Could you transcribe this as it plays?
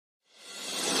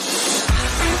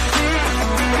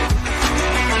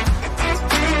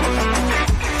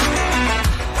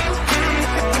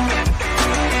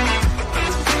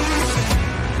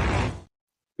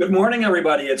Good morning,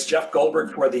 everybody. It's Jeff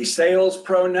Goldberg for the Sales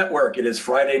Pro Network. It is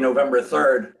Friday, November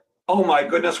 3rd. Oh my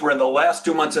goodness, we're in the last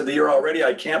 2 months of the year already.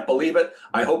 I can't believe it.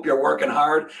 I hope you're working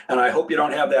hard, and I hope you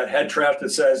don't have that head trash that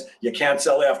says you can't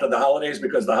sell after the holidays,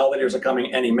 because the holidays are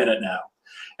coming any minute now.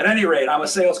 At any rate, I'm a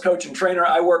sales coach and trainer.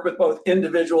 I work with both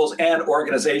individuals and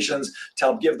organizations to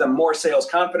help give them more sales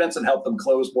confidence and help them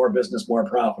close more business more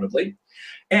profitably.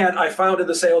 And I founded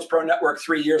the Sales Pro Network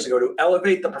 3 years ago to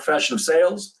elevate the profession of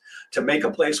sales, to make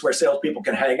a place where salespeople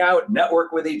can hang out,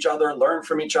 network with each other, learn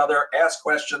from each other, ask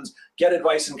questions, get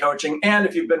advice and coaching. And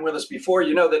if you've been with us before,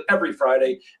 you know that every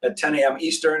Friday at 10 a.m.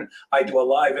 Eastern, I do a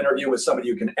live interview with somebody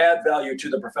who can add value to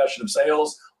the profession of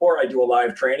sales, or I do a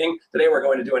live training. Today, we're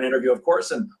going to do an interview, of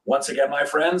course. And once again, my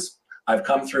friends, I've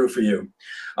come through for you.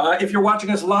 If you're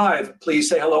watching us live, please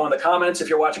say hello in the comments. If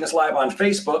you're watching us live on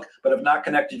Facebook, but have not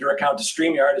connected your account to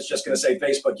StreamYard, it's just going to say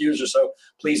Facebook user, so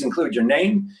please include your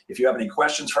name. If you have any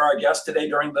questions for our guests today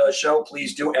during the show,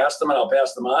 please do ask them and I'll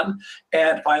pass them on.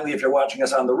 And finally, if you're watching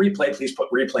us on the replay, please put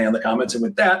replay in the comments. And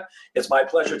with that, it's my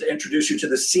pleasure to introduce you to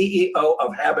the CEO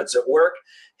of Habits at Work.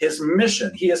 His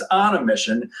mission, he is on a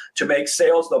mission to make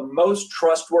sales the most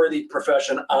trustworthy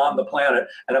profession on the planet.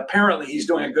 And apparently he's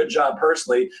doing a good job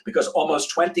personally, because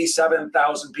almost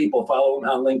 27,000 people follow him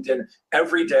on LinkedIn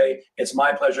every day. It's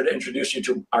my pleasure to introduce you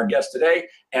to our guest today,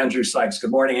 Andrew Sykes. Good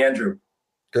morning, Andrew.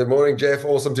 Good morning, Jeff.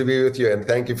 Awesome to be with you. And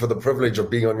thank you for the privilege of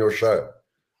being on your show.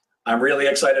 I'm really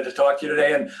excited to talk to you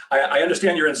today. And I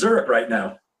understand you're in Zurich right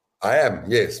now. I am,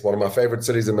 yes. One of my favorite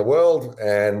cities in the world,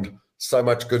 and so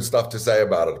much good stuff to say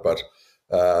about it. But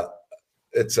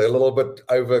it's a little bit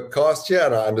overcast here,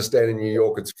 and I understand in New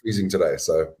York it's freezing today.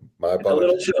 So my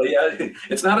apologies. It's a little chilly. Yeah,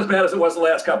 it's not as bad as it was the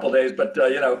last couple of days, but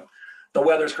the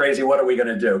weather's crazy. What are we going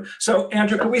to do? So,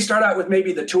 Andrew, can we start out with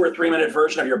maybe the 2 or 3 minute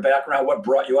version of your background? What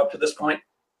brought you up to this point?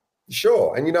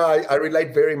 Sure. And, I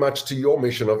relate very much to your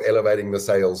mission of elevating the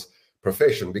sales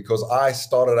profession, because I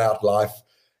started out life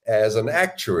as an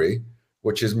actuary,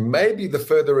 which is maybe the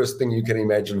furthest thing you can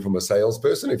imagine from a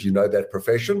salesperson if you know that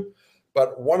profession.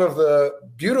 But one of the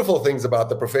beautiful things about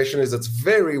the profession is it's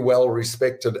very well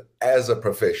respected as a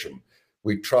profession.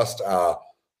 We trust our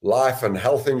life and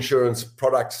health insurance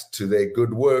products to their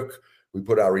good work. We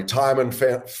put our retirement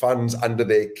funds under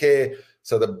their care.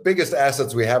 So the biggest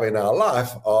assets we have in our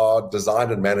life are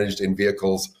designed and managed in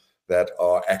vehicles that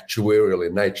are actuarial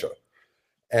in nature.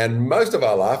 And most of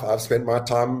our life, I've spent my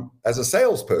time as a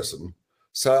salesperson.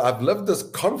 So I've lived this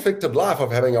conflicted life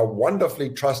of having a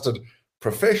wonderfully trusted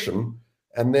profession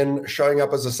and then showing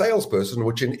up as a salesperson,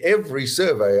 which in every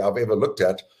survey I've ever looked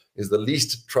at is the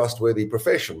least trustworthy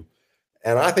profession.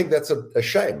 And I think that's a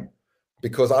shame,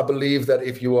 because I believe that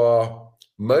if you are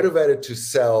motivated to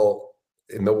sell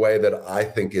in the way that I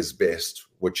think is best,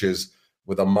 which is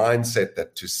with a mindset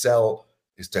that to sell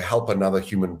is to help another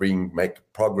human being make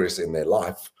progress in their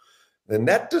life, then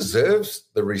that deserves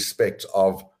the respect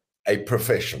of a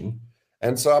profession.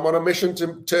 And so I'm on a mission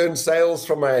to turn sales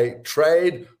from a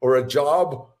trade or a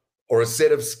job or a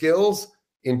set of skills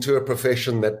into a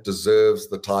profession that deserves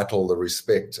the title, the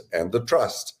respect, and the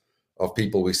trust of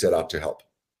people we set out to help.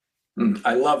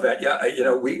 I love that. Yeah,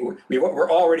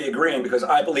 we're already agreeing, because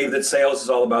I believe that sales is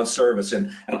all about service.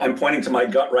 And I'm pointing to my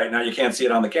gut right now. You can't see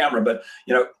it on the camera, but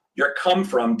your come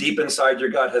from deep inside your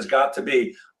gut has got to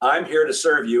be, I'm here to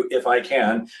serve you if I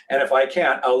can. And if I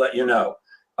can't, I'll let you know.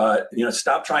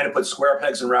 Stop trying to put square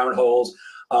pegs in round holes,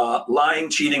 lying,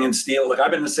 cheating, and stealing. Look,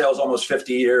 I've been in sales almost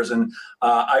 50 years, and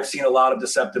I've seen a lot of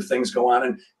deceptive things go on.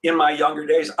 And in my younger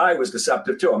days, I was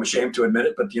deceptive too. I'm ashamed to admit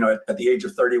it, but at the age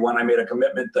of 31, I made a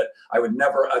commitment that I would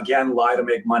never again lie to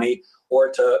make money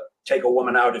or to take a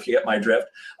woman out, if you get my drift.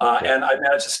 And I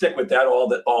managed to stick with that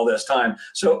all this time.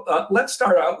 So let's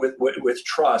start out with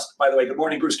trust. By the way, good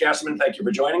morning, Bruce Gasserman. Thank you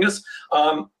for joining us.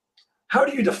 How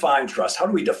do you define trust? How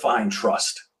do we define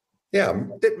trust? Yeah,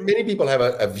 many people have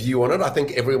a view on it. I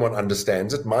think everyone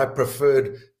understands it. My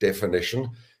preferred definition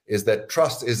is that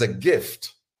trust is a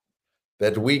gift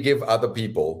that we give other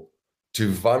people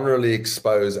to vulnerably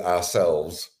expose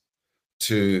ourselves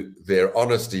to their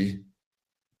honesty,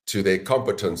 to their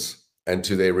competence, and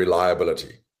to their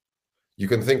reliability. You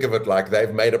can think of it like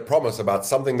they've made a promise about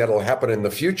something that will happen in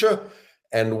the future,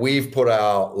 and we've put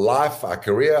our life, our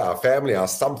career, our family, our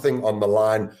something on the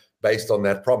line based on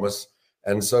that promise.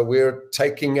 And so we're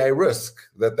taking a risk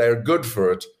that they're good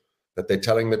for it, that they're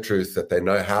telling the truth, that they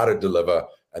know how to deliver,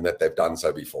 and that they've done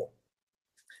so before.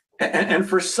 And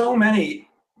for so many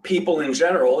people in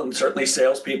general, and certainly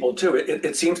salespeople too,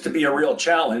 it seems to be a real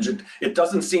challenge. It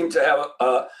doesn't seem to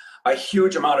have a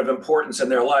huge amount of importance in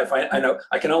their life. I know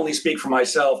I can only speak for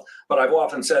myself, but I've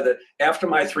often said that after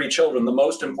my 3 children, the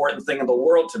most important thing in the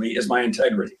world to me is my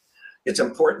integrity. It's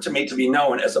important to me to be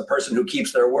known as a person who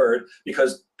keeps their word,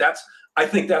 because I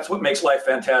think that's what makes life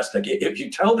fantastic. If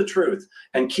you tell the truth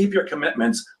and keep your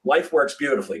commitments, life works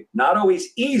beautifully. Not always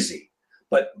easy,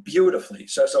 but beautifully.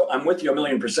 So I'm with you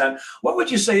 1,000,000%. What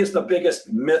would you say is the biggest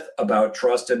myth about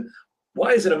trust, and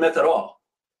why is it a myth at all?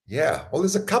 Yeah, well,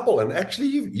 there's a couple, and actually,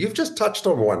 you've just touched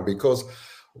on one, because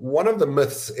one of the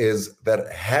myths is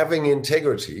that having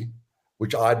integrity,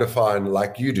 which I define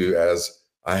like you do as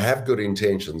I have good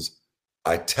intentions,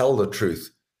 I tell the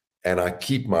truth, and I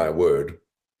keep my word,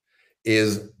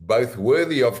 is both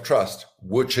worthy of trust,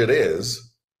 which it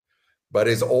is, but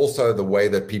is also the way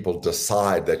that people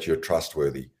decide that you're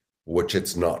trustworthy, which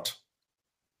it's not.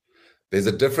 There's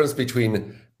a difference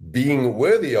between being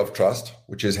worthy of trust,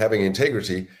 which is having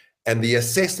integrity, and the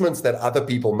assessments that other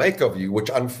people make of you, which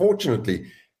unfortunately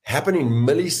happen in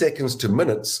milliseconds to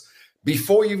minutes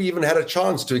before you've even had a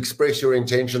chance to express your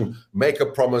intention, make a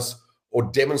promise, or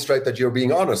demonstrate that you're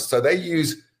being honest. So they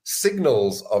use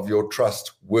signals of your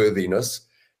trustworthiness,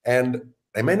 and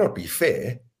they may not be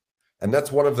fair. And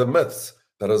that's one of the myths,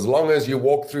 that as long as you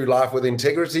walk through life with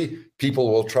integrity,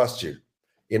 people will trust you.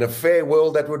 In a fair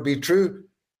world, that would be true.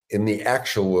 In the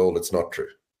actual world, it's not true.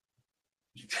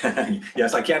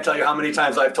 Yes, I can't tell you how many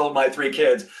times I've told my 3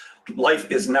 kids, life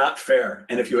is not fair.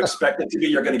 And if you expect it to be,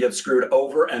 you're going to get screwed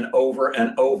over and over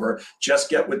and over. Just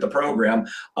get with the program.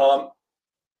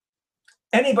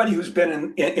 Anybody who's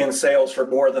been in sales for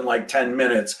more than like 10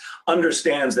 minutes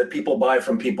understands that people buy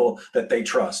from people that they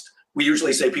trust. We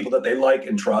usually say people that they like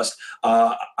and trust.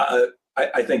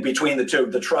 I think between the two,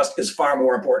 the trust is far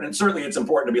more important. And certainly it's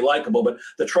important to be likable, but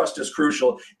the trust is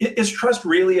crucial. Is trust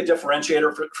really a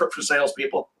differentiator for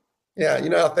salespeople? Yeah,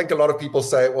 I think a lot of people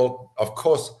say, well, of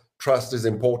course, trust is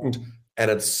important,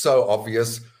 and it's so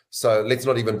obvious. So let's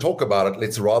not even talk about it.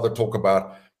 Let's rather talk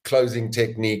about closing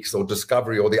techniques or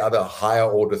discovery or the other higher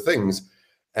order things.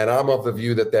 And I'm of the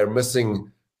view that they're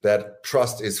missing that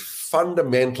trust is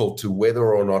fundamental to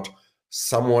whether or not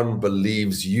someone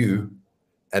believes you,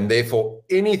 and therefore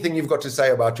anything you've got to say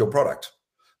about your product.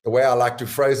 The way I like to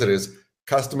phrase it is,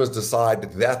 customers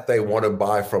decide that they want to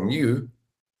buy from you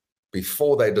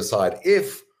before they decide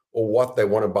if or what they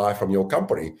want to buy from your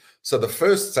company. So the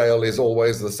first sale is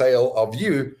always the sale of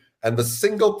you. And the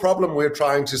single problem we're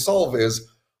trying to solve is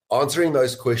answering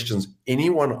those questions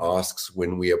anyone asks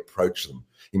when we approach them.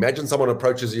 Imagine someone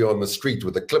approaches you on the street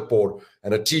with a clipboard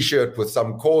and a t-shirt with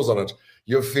some cause on it.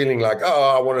 You're feeling like,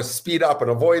 oh, I want to speed up and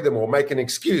avoid them or make an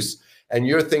excuse. And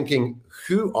you're thinking,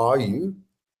 who are you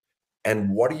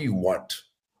and what do you want?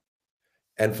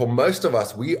 And for most of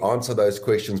us, we answer those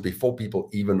questions before people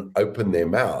even open their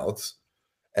mouths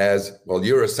as, well,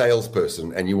 you're a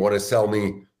salesperson and you want to sell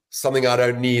me something I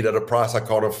don't need at a price I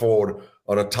can't afford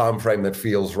on a time frame that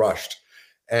feels rushed.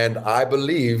 And I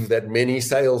believe that many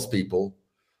salespeople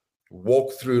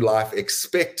walk through life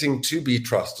expecting to be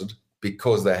trusted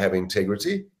because they have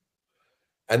integrity.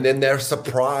 And then they're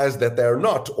surprised that they're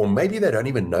not, or maybe they don't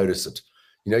even notice it.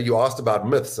 You asked about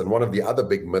myths, and one of the other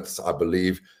big myths, I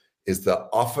believe, is the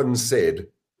often said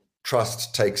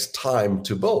trust takes time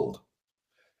to build.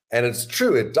 And it's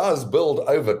true, it does build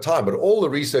over time, but all the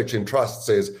research in trust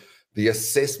says the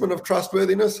assessment of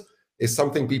trustworthiness is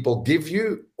something people give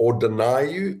you or deny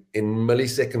you in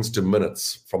milliseconds to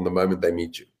minutes from the moment they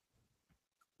meet you.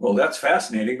 Well, that's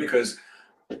fascinating, because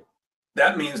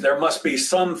that means there must be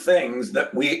some things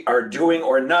that we are doing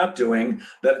or not doing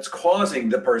that it's causing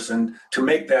the person to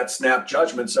make that snap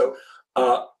judgment. So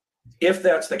if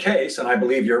that's the case, and I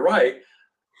believe you're right,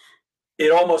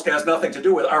 it almost has nothing to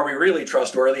do with, are we really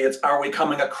trustworthy? It's, are we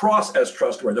coming across as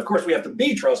trustworthy? Of course, we have to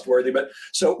be trustworthy, but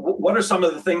so what are some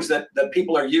of the things that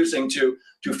people are using to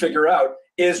figure out,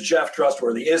 is Jeff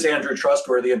trustworthy? Is Andrew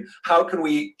trustworthy? And how can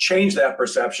we change that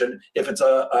perception if it's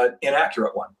an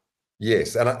inaccurate one?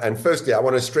 Yes, and firstly, I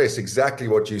want to stress exactly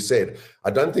what you said. I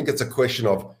don't think it's a question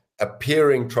of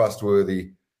appearing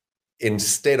trustworthy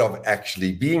instead of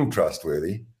actually being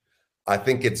trustworthy. I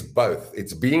think it's both.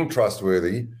 It's being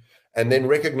trustworthy and then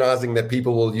recognizing that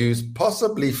people will use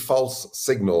possibly false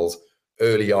signals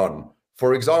early on.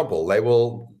 For example, they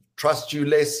will trust you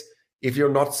less if you're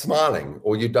not smiling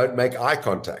or you don't make eye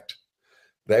contact.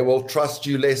 They will trust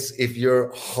you less if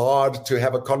you're hard to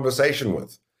have a conversation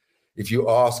with, if you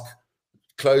ask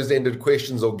closed-ended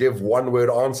questions or give one-word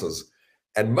answers.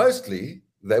 And mostly,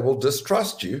 they will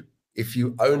distrust you if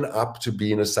you own up to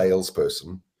being a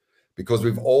salesperson, because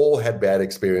we've all had bad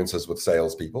experiences with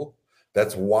salespeople.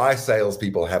 That's why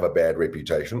salespeople have a bad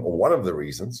reputation, or one of the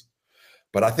reasons.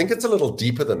 But I think it's a little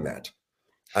deeper than that.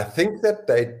 I think that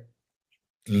they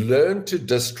learn to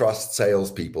distrust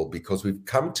salespeople because we've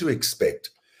come to expect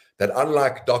that,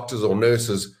 unlike doctors or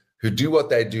nurses who do what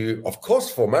they do, of course,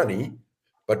 for money,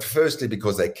 but firstly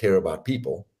because they care about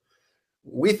people,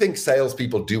 we think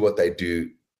salespeople do what they do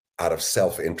out of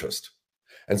self-interest.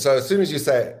 And so as soon as you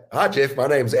say, "Hi, Jeff, my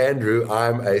name's Andrew,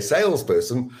 I'm a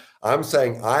salesperson," I'm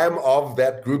saying I am of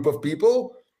that group of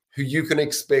people who you can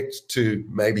expect to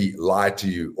maybe lie to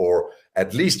you or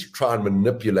at least try and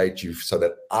manipulate you so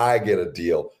that I get a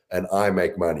deal and I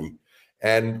make money.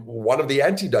 And one of the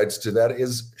antidotes to that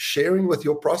is sharing with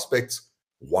your prospects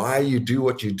why you do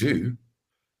what you do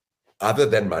other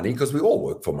than money, because we all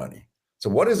work for money. So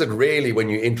what is it really when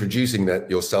you're introducing that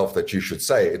yourself that you should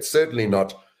say? It's certainly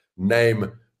not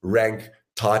name, rank,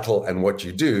 title, and what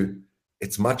you do.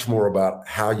 It's much more about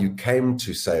how you came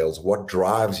to sales, what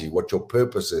drives you, what your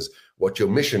purpose is, what your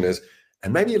mission is,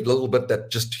 and maybe a little bit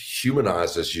that just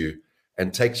humanizes you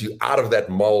and takes you out of that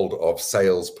mold of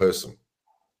salesperson.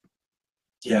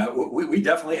 Yeah, we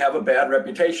definitely have a bad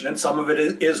reputation, and some of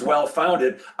it is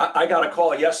well-founded. I got a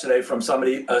call yesterday from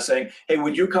somebody saying, "Hey,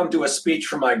 would you come do a speech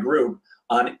for my group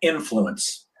on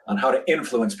influence, on how to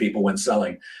influence people when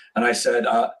selling?" And I said,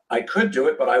 "I could do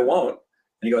it, but I won't."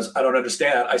 And he goes, "I don't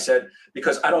understand." I said,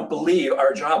 "Because I don't believe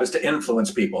our job is to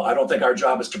influence people. I don't think our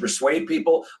job is to persuade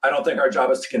people. I don't think our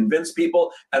job is to convince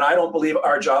people. And I don't believe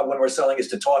our job when we're selling is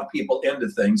to talk people into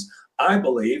things. I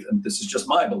believe," and this is just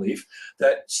my belief,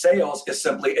 "that sales is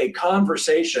simply a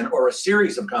conversation or a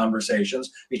series of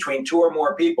conversations between two or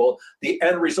more people, the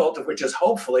end result of which is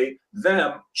hopefully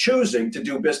them choosing to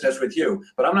do business with you.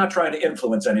 But I'm not trying to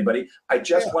influence anybody. I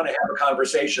just want to have a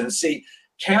conversation and see,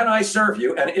 can I serve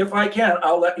you? And if I can,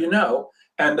 I'll let you know.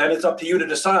 And then it's up to you to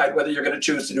decide whether you're going to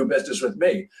choose to do business with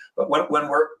me." But when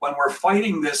we're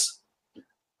fighting this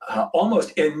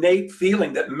almost innate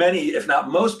feeling that many, if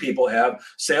not most people have,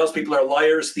 salespeople are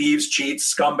liars, thieves,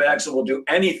 cheats, scumbags who will do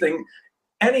anything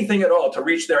at all to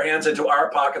reach their hands into our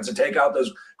pockets and take out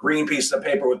those green pieces of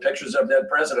paper with pictures of dead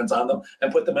presidents on them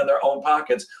and put them in their own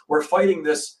pockets. We're fighting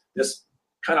this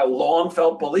kind of long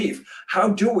felt belief. How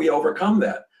do we overcome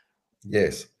that?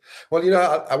 Yes. Well,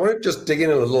 I want to just dig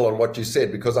in a little on what you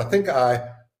said, because I think I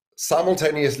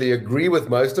simultaneously agree with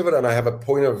most of it, and I have a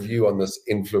point of view on this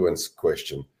influence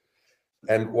question.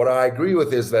 And what I agree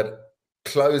with is that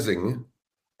closing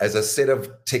as a set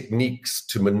of techniques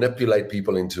to manipulate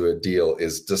people into a deal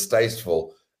is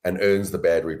distasteful and earns the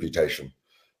bad reputation.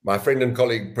 My friend and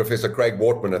colleague, Professor Craig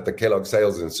Wortman at the Kellogg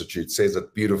Sales Institute, says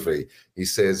it beautifully. He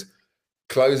says,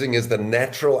 closing is the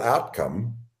natural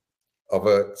outcome of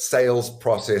a sales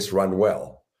process run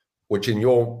well, which in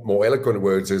your more eloquent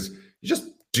words is you just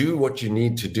do what you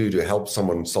need to do to help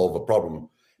someone solve a problem.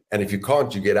 And if you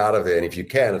can't, you get out of there. And if you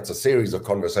can, it's a series of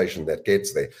conversation that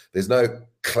gets there. There's no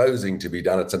closing to be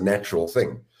done. It's a natural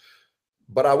thing.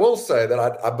 But I will say that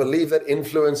I believe that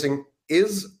influencing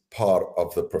is part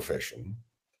of the profession,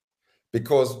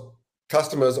 because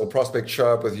customers or prospects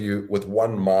show up with you with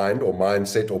one mind or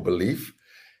mindset or belief.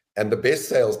 And the best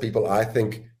salespeople, I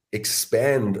think,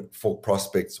 expand for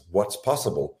prospects what's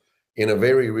possible in a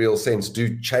very real sense,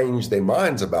 do change their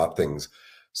minds about things.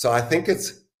 So I think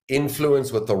it's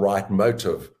influence with the right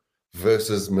motive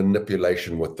versus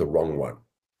manipulation with the wrong one.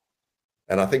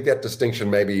 And I think that distinction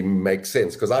maybe makes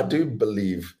sense, because I do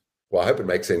believe, well, I hope it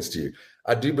makes sense to you.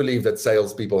 I do believe that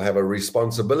salespeople have a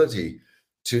responsibility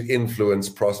to influence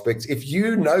prospects. If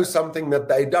you know something that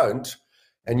they don't,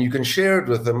 and you can share it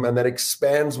with them, and that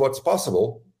expands what's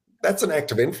possible, that's an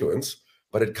act of influence,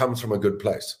 but it comes from a good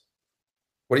place.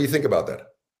 What do you think about that?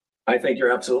 I think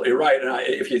you're absolutely right. And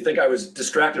if you think I was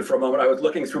distracted for a moment, I was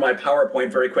looking through my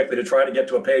PowerPoint very quickly to try to get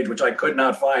to a page, which I could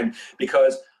not find,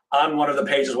 because on one of the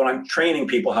pages when I'm training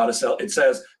people how to sell, it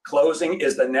says closing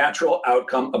is the natural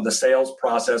outcome of the sales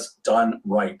process done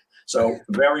right. So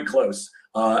very close.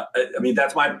 I mean,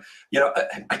 that's my,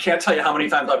 I can't tell you how many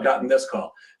times I've gotten this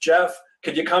call. "Jeff,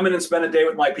 could you come in and spend a day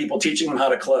with my people teaching them how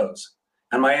to close?"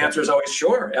 And my answer is always,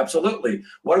 "Sure, absolutely.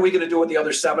 What are we going to do with the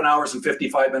other 7 hours and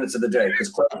 55 minutes of the day? Because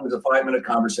closing is a 5-minute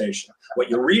conversation. What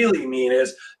you really mean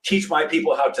is teach my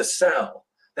people how to sell."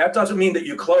 That doesn't mean that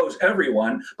you close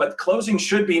everyone, but closing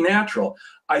should be natural.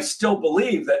 I still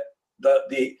believe that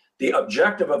the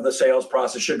objective of the sales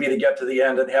process should be to get to the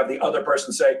end and have the other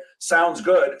person say, "Sounds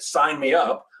good, sign me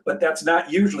up." But that's not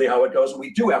usually how it goes.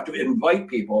 We do have to invite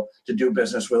people to do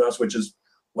business with us, which is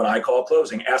what I call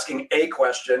closing, asking a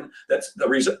question that's the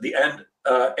reason, the end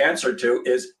answer to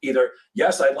is either,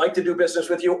 "Yes, I'd like to do business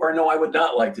with you," or "No, I would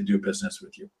not like to do business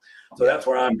with you." So that's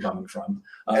where I'm coming from.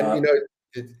 And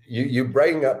You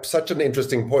bring up such an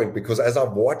interesting point, because as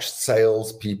I've watched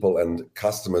salespeople and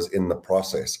customers in the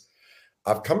process,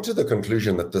 I've come to the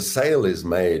conclusion that the sale is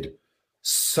made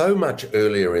so much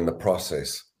earlier in the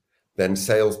process than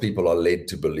salespeople are led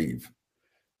to believe.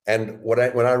 And when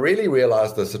I really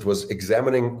realized this, it was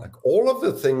examining like all of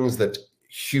the things that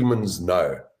humans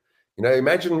know. You know,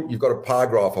 imagine you've got a pie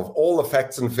graph of all the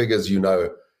facts and figures you know,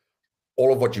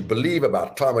 all of what you believe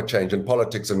about climate change and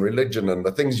politics and religion and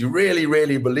the things you really,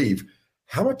 really believe.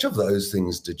 How much of those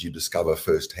things did you discover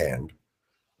firsthand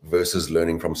versus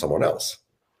learning from someone else?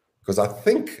 Because I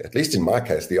think, at least in my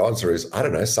case, the answer is, I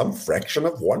don't know, some fraction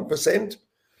of 1%.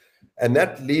 And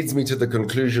that leads me to the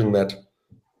conclusion that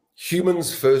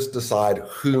humans first decide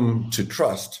whom to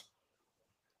trust,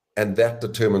 and that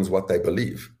determines what they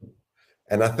believe.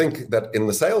 And I think that in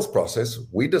the sales process,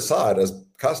 we decide as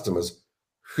customers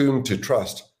whom to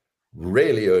trust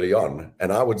really early on.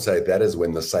 And I would say that is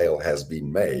when the sale has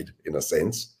been made, in a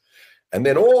sense. And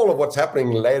then all of what's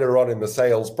happening later on in the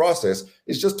sales process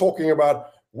is just talking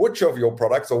about which of your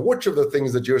products or which of the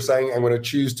things that you're saying I'm going to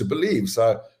choose to believe.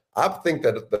 So I think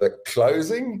that the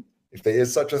closing, if there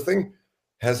is such a thing,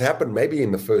 has happened maybe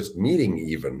in the first meeting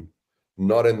even,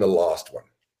 not in the last one.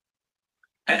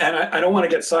 And I don't want to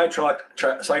get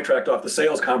sidetracked off the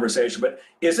sales conversation, but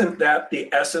isn't that the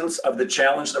essence of the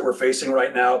challenge that we're facing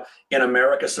right now in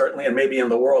America, certainly, and maybe in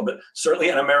the world, but certainly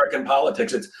in American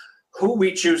politics? It's who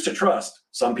we choose to trust.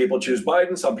 Some people choose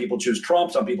Biden, some people choose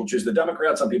Trump, some people choose the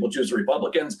Democrats, some people choose the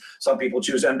Republicans, some people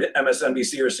choose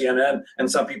MSNBC or CNN, and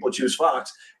some people choose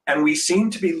Fox. And we seem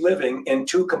to be living in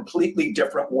two completely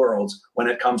different worlds when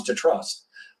it comes to trust.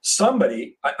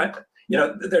 Somebody, you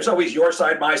know, there's always your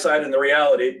side, my side, and the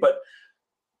reality, but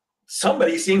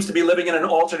somebody seems to be living in an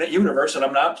alternate universe, and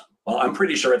I'm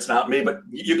pretty sure it's not me, but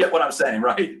you get what I'm saying,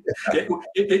 right? Yeah.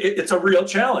 It's a real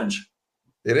challenge.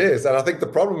 It is. And I think the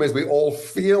problem is we all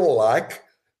feel like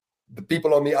the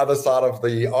people on the other side of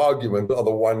the argument are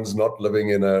the ones not living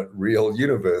in a real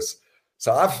universe.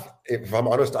 So if I'm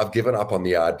honest, I've given up on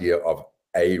the idea of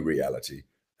a reality.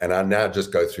 And I now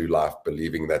just go through life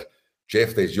believing that,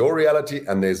 Jeff, there's your reality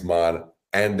and there's mine,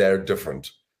 and they're different.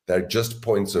 They're just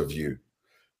points of view.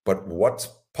 But what's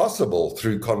possible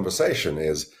through conversation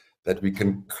is that we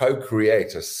can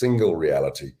co-create a single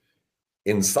reality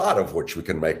inside of which we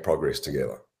can make progress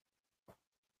together.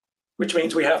 Which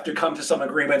means we have to come to some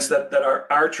agreements that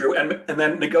are true and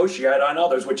then negotiate on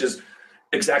others, which is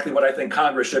exactly what I think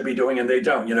Congress should be doing, and they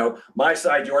don't. You know, my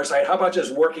side, your side. How about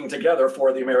just working together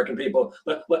for the American people?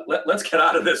 Let's get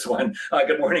out of this one.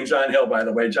 Good morning, John Hill, by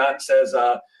the way. John says,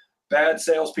 bad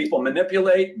salespeople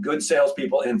manipulate, good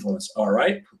salespeople influence. All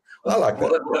right. I like that.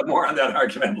 We'll have more on that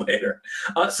argument later.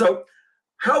 So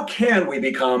how can we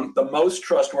become the most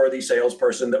trustworthy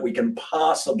salesperson that we can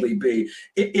possibly be?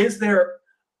 Is there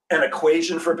an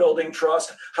equation for building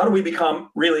trust? How do we become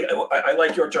really, I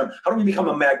like your term, how do we become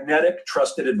a magnetic,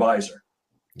 trusted advisor?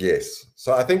 Yes.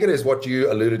 So I think it is what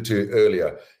you alluded to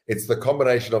earlier. It's the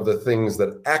combination of the things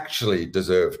that actually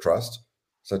deserve trust.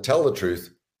 So tell the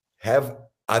truth, have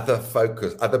other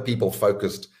people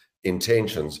focused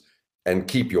intentions, and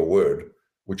keep your word,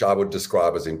 which I would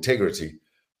describe as integrity,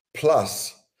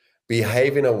 plus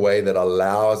behave in a way that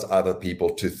allows other people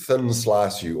to thin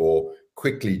slice you or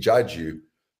quickly judge you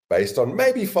based on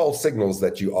maybe false signals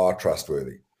that you are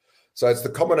trustworthy. So it's the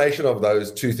combination of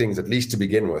those two things, at least to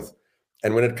begin with.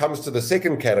 And when it comes to the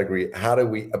second category, how do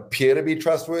we appear to be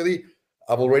trustworthy?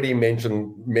 I've already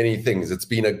mentioned many things. It's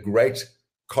been a great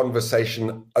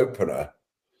conversation opener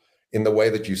in the way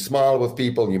that you smile with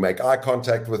people, you make eye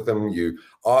contact with them, you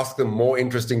ask them more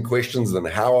interesting questions than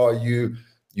how are you?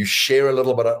 You share a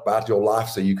little bit about your life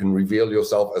so you can reveal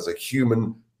yourself as a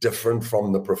human different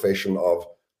from the profession of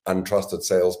untrusted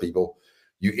salespeople.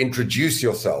 You introduce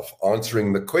yourself,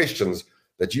 answering the questions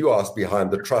that you ask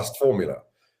behind the trust formula.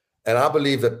 And I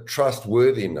believe that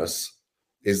trustworthiness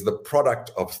is the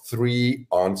product of three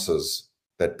answers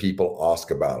that people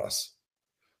ask about us.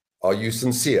 Are you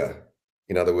sincere?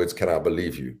 In other words, can I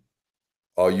believe you?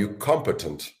 Are you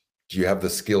competent? Do you have the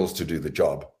skills to do the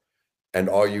job? And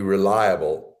are you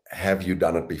reliable? Have you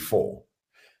done it before?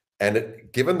 And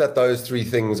given that those three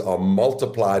things are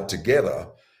multiplied together,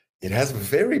 it has a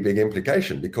very big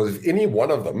implication, because if any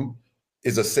one of them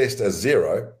is assessed as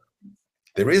 0,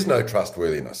 there is no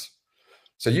trustworthiness.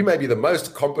 So you may be the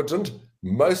most competent,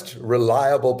 most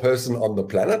reliable person on the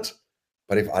planet,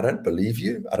 but if I don't believe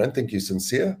you, I don't think you're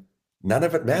sincere, none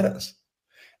of it matters.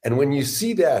 And when you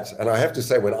see that, and I have to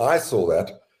say, when I saw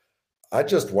that, I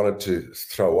just wanted to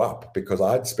throw up, because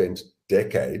I'd spent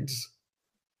decades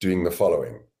doing the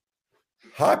following.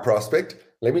 Hi, prospect.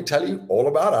 let me tell you all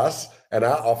about us and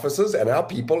our offices and our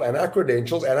people and our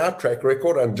credentials and our track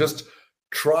record, and just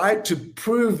tried to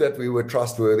prove that we were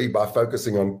trustworthy by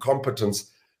focusing on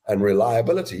competence and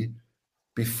reliability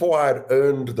before I'd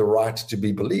earned the right to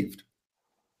be believed.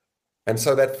 And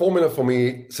so that formula for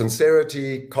me,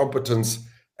 sincerity, competence,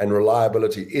 and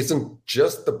reliability, isn't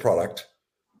just the product.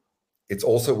 It's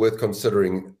also worth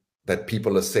considering that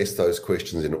people assess those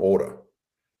questions in order.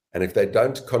 And if they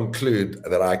don't conclude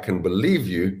that I can believe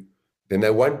you, then they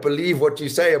won't believe what you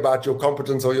say about your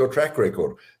competence or your track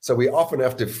record. So we often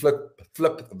have to flip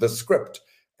the script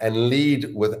and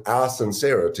lead with our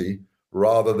sincerity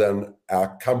rather than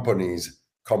our company's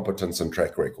competence and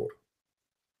track record.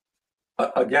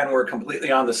 Again, we're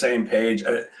completely on the same page.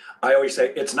 I always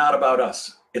say it's not about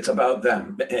us, it's about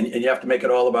them. And you have to make it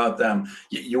all about them.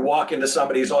 You walk into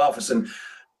somebody's office and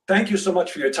thank you so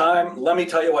much for your time. Let me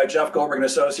tell you why Jeff Goldberg and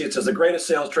Associates is the greatest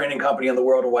sales training company in the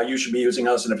world and why you should be using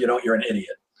us. And if you don't, you're an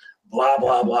idiot. Blah,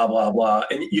 blah, blah, blah, blah.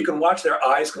 And you can watch their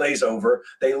eyes glaze over.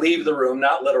 They leave the room,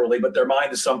 not literally, but their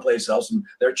mind is someplace else and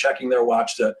they're checking their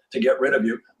watch to get rid of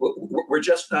you. We're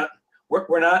just not,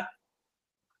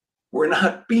 we're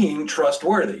not being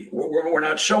trustworthy. We're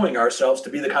not showing ourselves to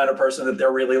be the kind of person that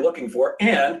they're really looking for.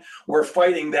 And we're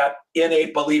fighting that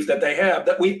innate belief that they have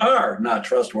that we are not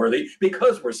trustworthy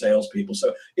because we're salespeople.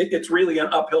 So it's really an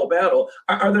uphill battle.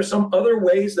 Are there some other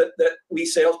ways that we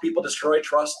salespeople destroy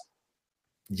trust?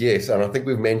 Yes, and I think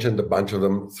we've mentioned a bunch of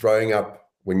them. Throwing up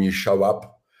when you show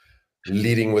up,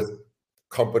 leading with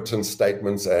competence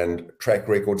statements and track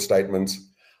record statements.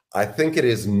 I think it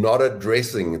is not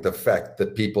addressing the fact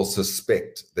that people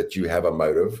suspect that you have a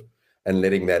motive and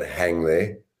letting that hang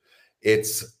there.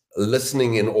 It's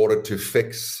listening in order to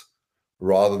fix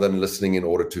rather than listening in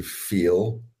order to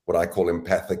feel, what I call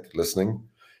empathic listening.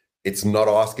 It's not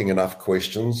asking enough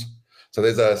questions. So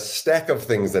there's a stack of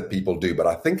things that people do, but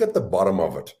I think at the bottom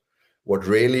of it, what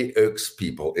really irks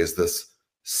people is this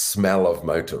smell of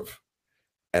motive.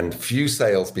 And few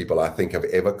salespeople, I think, have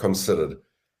ever considered,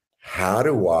 how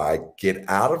do I get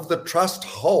out of the trust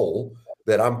hole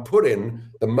that I'm put in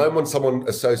the moment someone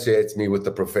associates me with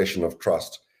the profession of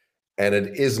trust? And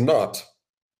it is not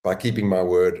by keeping my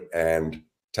word and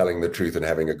telling the truth and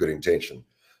having a good intention.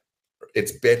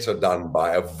 It's better done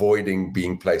by avoiding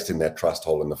being placed in that trust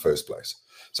hole in the first place.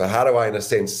 So how do I, in a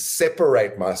sense,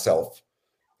 separate myself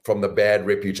from the bad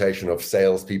reputation of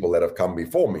salespeople that have come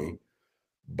before me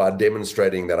by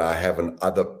demonstrating that I have an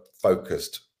other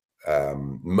focused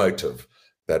motive,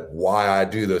 that why I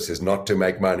do this is not to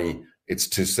make money, it's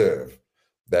to serve.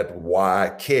 That why I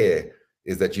care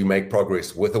is that you make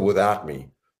progress with or without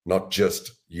me, not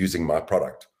just using my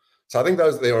product. So I think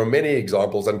there are many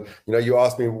examples. And you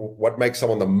asked me what makes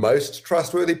someone the most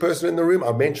trustworthy person in the room.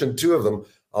 I mentioned two of them.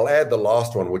 I'll add the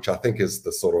last one, which I think is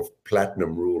the sort of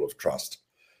platinum rule of trust.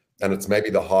 And it's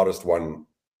maybe the hardest one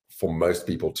for most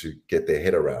people to get their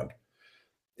head around.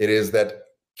 It is that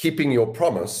keeping your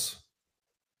promise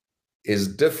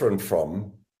is different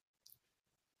from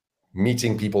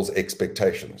meeting people's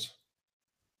expectations.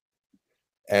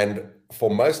 And for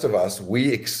most of us, we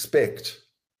expect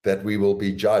that we will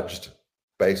be judged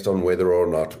based on whether or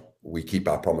not we keep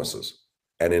our promises.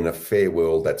 And in a fair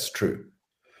world, that's true.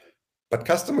 But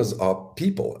customers are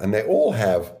people, and they all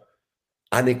have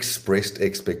unexpressed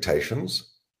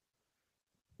expectations,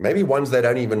 maybe ones they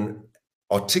don't even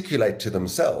articulate to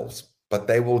themselves, but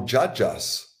they will judge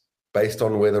us based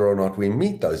on whether or not we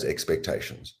meet those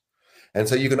expectations. And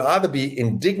so you can either be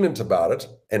indignant about it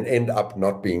and end up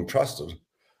not being trusted,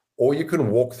 or you can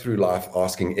walk through life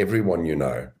asking everyone you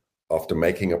know, after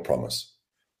making a promise,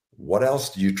 what else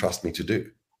do you trust me to do?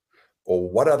 Or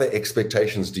what other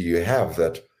expectations do you have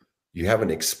that you haven't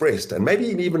expressed? And maybe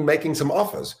even making some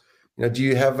offers. Do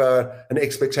you have an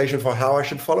expectation for how I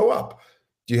should follow up?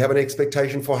 Do you have an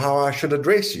expectation for how I should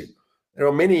address you? There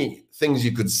are many things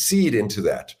you could seed into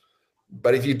that.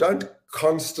 But if you don't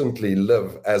constantly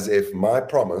live as if my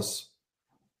promise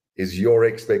is your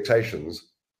expectations,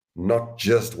 not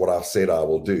just what I've said I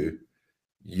will do,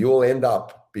 you'll end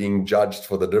up being judged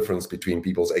for the difference between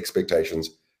people's expectations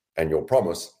and your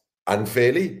promise.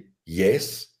 Unfairly,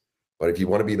 yes. But if you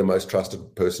want to be the most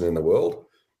trusted person in the world,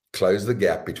 close the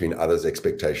gap between others'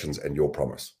 expectations and your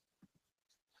promise.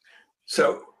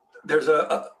 So there's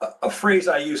a phrase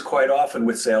I use quite often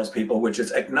with salespeople, which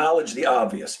is acknowledge the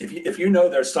obvious. If you know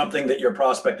there's something that your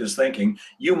prospect is thinking,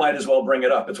 you might as well bring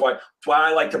it up. It's why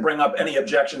I like to bring up any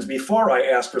objections before I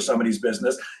ask for somebody's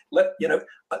business.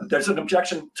 There's an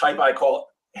objection type I call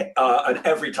an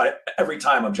every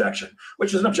time objection,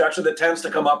 which is an objection that tends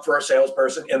to come up for a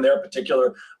salesperson in their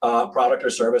particular product or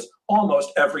service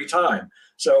almost every time.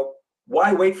 So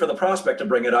why wait for the prospect to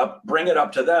bring it up? Bring it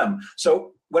up to them.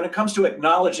 So when it comes to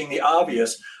acknowledging the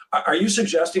obvious, are you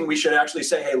suggesting we should actually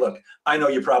say, hey, look, I know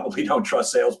you probably don't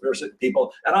trust salesperson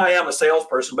people, and I am a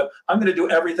salesperson, but I'm going to do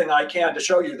everything I can to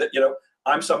show you that,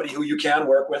 I'm somebody who you can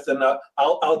work with, and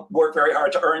I'll work very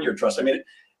hard to earn your trust. I mean,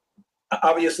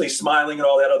 obviously smiling and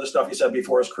all that other stuff you said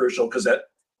before is crucial because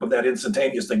of that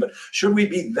instantaneous thing. But should we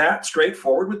be that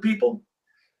straightforward with people?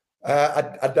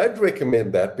 I don't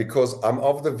recommend that, because I'm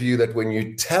of the view that when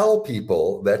you tell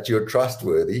people that you're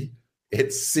trustworthy,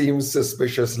 it seems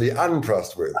suspiciously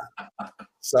untrustworthy.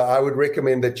 So I would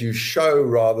recommend that you show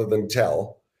rather than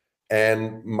tell.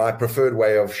 And my preferred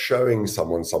way of showing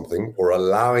someone something or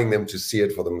allowing them to see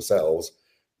it for themselves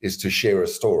is to share a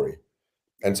story.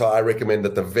 And so I recommend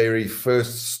that the very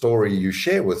first story you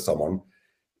share with someone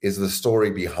is the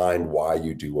story behind why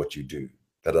you do what you do,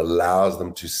 that allows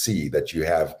them to see that you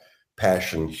have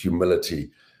passion,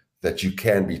 humility, that you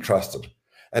can be trusted.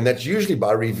 And that's usually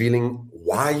by revealing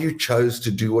why you chose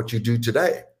to do what you do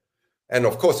today. And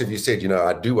of course, if you said,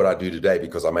 I do what I do today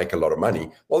because I make a lot of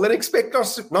money, well, then expect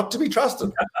us not to be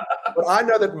trusted. But I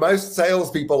know that most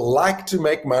salespeople like to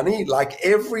make money like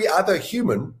every other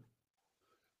human.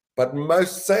 But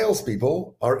most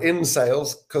salespeople are in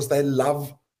sales because they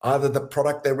love either the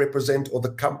product they represent or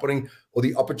the company or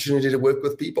the opportunity to work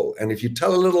with people. And if you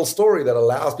tell a little story that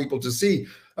allows people to see,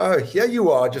 oh, here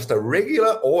you are, just a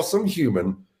regular, awesome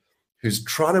human who's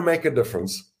trying to make a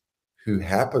difference, who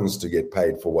happens to get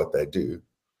paid for what they do,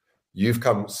 you've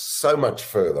come so much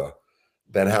further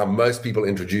than how most people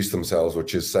introduce themselves,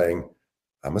 which is saying,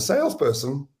 I'm a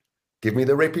salesperson. Give me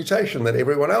the reputation that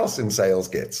everyone else in sales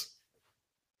gets.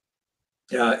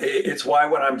 Yeah, it's why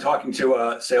when I'm talking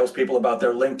to salespeople about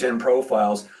their LinkedIn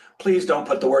profiles, please don't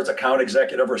put the words account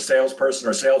executive or salesperson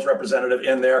or sales representative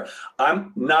in there.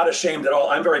 I'm not ashamed at all.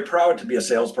 I'm very proud to be a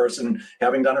salesperson,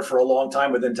 having done it for a long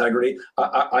time with integrity.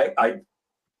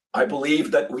 I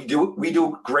believe that we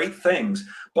do great things,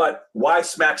 but why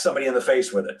smack somebody in the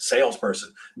face with it?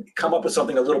 Salesperson, come up with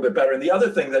something a little bit better. And the other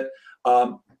thing that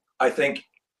I think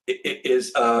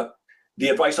is the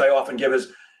advice I often give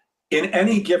is, in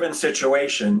any given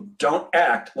situation, don't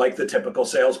act like the typical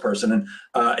salesperson. And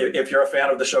if you're a fan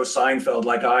of the show Seinfeld,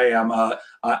 like I am,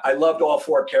 I loved all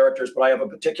four characters, but I have a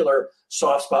particular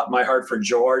soft spot in my heart for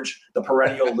George, the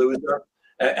perennial loser.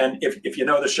 And if you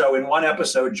know the show, in one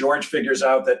episode, George figures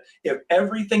out that if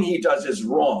everything he does is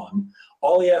wrong,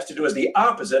 all he has to do is the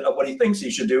opposite of what he thinks he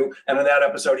should do. And in that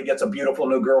episode, he gets a beautiful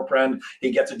new girlfriend,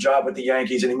 he gets a job with the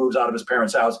Yankees, and he moves out of his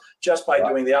parents' house just by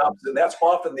doing the opposite. And that's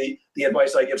often the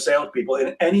advice I give salespeople.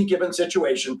 In any given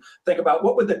situation, think about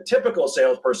what would the typical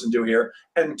salesperson do here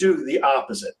and do the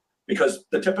opposite, because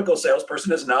the typical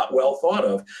salesperson is not well thought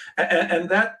of. And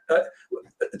that,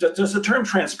 does the term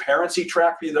transparency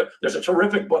track for you? There's a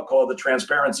terrific book called The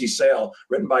Transparency Sale,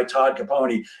 written by Todd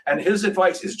Capone. And his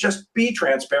advice is just be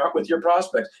transparent with your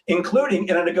prospects, including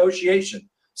in a negotiation,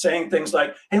 saying things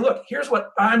like, hey, look, here's what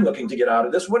I'm looking to get out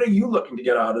of this. What are you looking to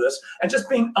get out of this? And just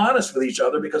being honest with each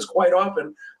other, because quite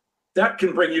often that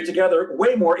can bring you together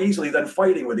way more easily than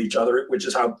fighting with each other, which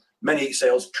is how many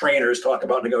sales trainers talk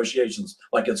about negotiations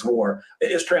like it's war.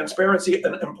 Is transparency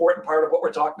an important part of what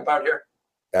we're talking about here?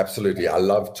 Absolutely. I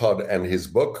love Todd and his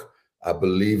book. I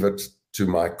believe it to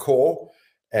my core.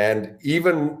 And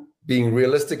even being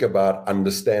realistic about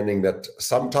understanding that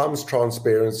sometimes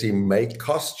transparency may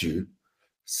cost you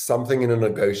something in a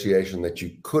negotiation that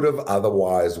you could have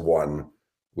otherwise won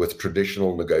with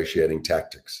traditional negotiating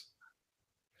tactics.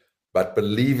 But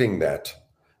believing that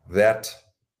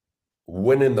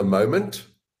win in the moment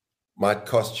might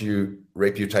cost you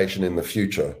reputation in the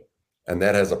future. And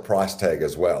that has a price tag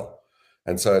as well.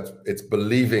 And so it's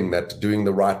believing that doing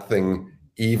the right thing,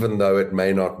 even though it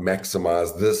may not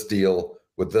maximize this deal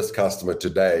with this customer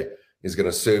today, is going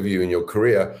to serve you in your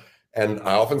career. And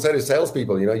I often say to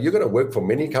salespeople, you're going to work for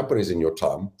many companies in your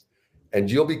time, and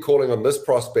you'll be calling on this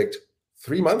prospect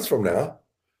 3 months from now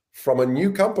from a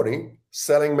new company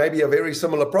selling maybe a very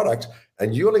similar product,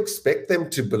 and you'll expect them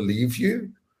to believe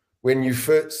you when you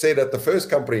first said at the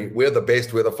first company, we're the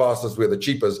best, we're the fastest, we're the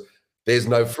cheapest, there's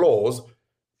no flaws,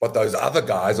 but those other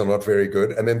guys are not very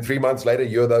good. And then 3 months later,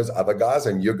 you're those other guys,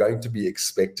 and you're going to be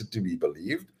expected to be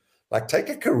believed. Like, take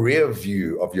a career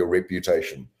view of your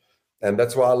reputation. And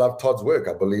that's why I love Todd's work.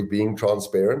 I believe being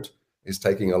transparent is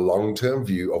taking a long-term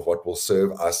view of what will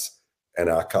serve us and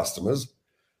our customers,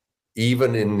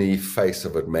 even in the face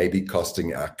of it maybe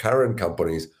costing our current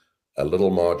companies a little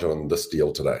margin on this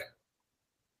deal today.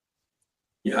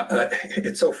 Yeah,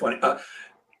 it's so funny.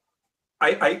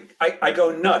 I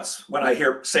go nuts when I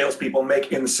hear salespeople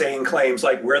make insane claims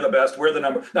like we're the best, we're the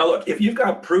number. Now, look, if you've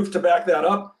got proof to back that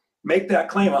up, make that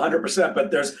claim 100%.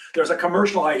 But there's a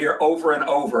commercial I hear over and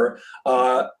over.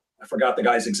 I forgot the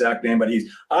guy's exact name, but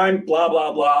I'm blah,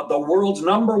 blah, blah, the world's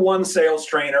 #1 sales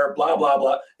trainer, blah, blah,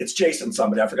 blah. It's Jason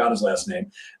somebody, I forgot his last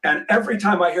name. And every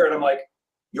time I hear it, I'm like,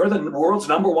 you're the world's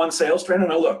 #1 sales trainer?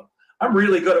 Now look, I'm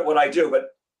really good at what I do, but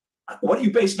what do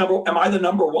you base am I the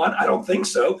 #1? I don't think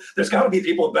so. There's got to be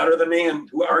people better than me and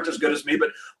who aren't as good as me, but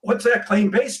what's that claim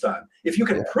based on? If you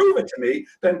can prove it to me,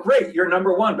 then great, you're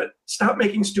 #1, but stop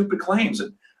making stupid claims.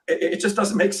 It just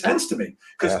doesn't make sense to me,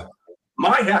 because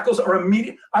my hackles are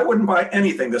immediate. I wouldn't buy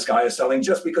anything this guy is selling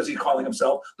just because he's calling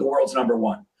himself the world's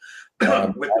 #1.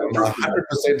 I'm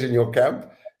 100% in your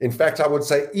camp. In fact, I would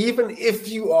say even if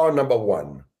you are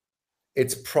 #1,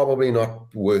 it's probably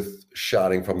not worth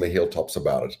shouting from the hilltops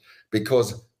about it,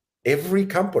 because every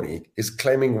company is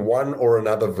claiming one or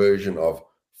another version of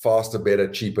faster, better,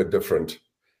 cheaper, different.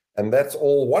 And that's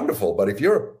all wonderful. But if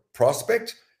you're a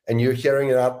prospect and you're hearing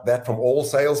that from all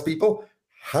salespeople,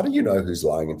 how do you know who's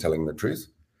lying and telling the truth?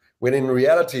 When in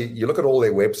reality, you look at all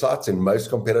their websites in most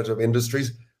competitive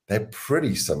industries, they're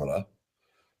pretty similar.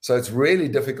 So it's really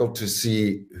difficult to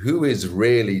see who is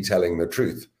really telling the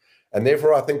truth. And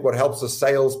therefore, I think what helps a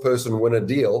salesperson win a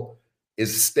deal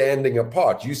is standing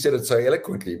apart. You said it so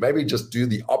eloquently. Maybe just do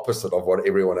the opposite of what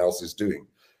everyone else is doing.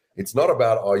 It's not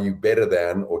about are you better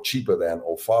than or cheaper than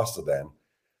or faster than.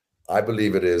 I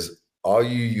believe it is, are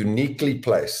you uniquely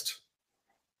placed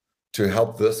to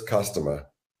help this customer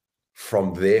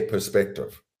from their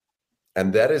perspective?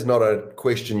 And that is not a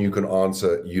question you can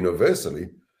answer universally.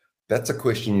 That's a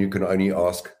question you can only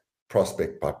ask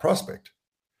prospect by prospect.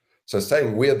 So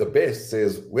saying we're the best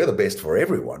says we're the best for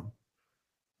everyone,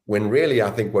 when really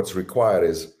I think what's required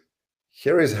is,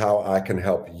 here is how I can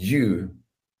help you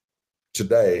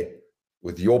today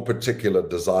with your particular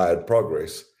desired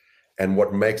progress, and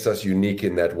what makes us unique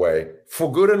in that way, for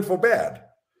good and for bad.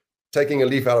 Taking a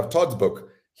leaf out of Todd's book,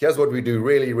 here's what we do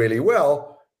really, really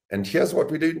well, and here's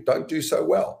what we don't do so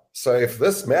well. So if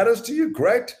this matters to you,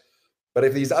 great. But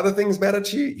if these other things matter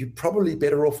to you, you're probably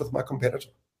better off with my competitor.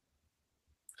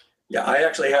 Yeah, I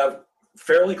actually have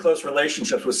fairly close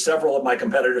relationships with several of my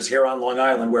competitors here on Long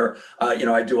Island, where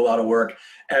I do a lot of work,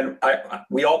 and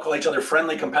we all call each other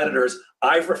friendly competitors.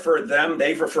 I've referred them,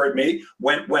 they've referred me.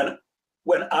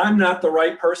 When I'm not the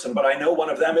right person, but I know one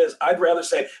of them is, I'd rather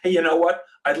say, hey, you know what?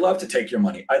 I'd love to take your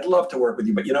money. I'd love to work with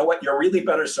you, but you know what? You're really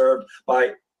better served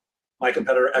by my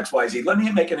competitor XYZ. Let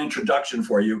me make an introduction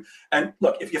for you. And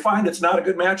look, if you find it's not a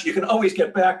good match, you can always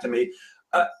get back to me.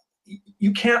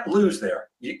 You can't lose there.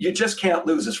 You just can't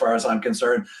lose, as far as I'm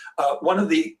concerned. One of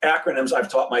the acronyms I've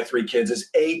taught my 3 kids is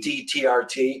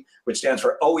ADTRT, which stands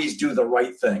for always do the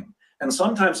right thing. And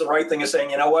sometimes the right thing is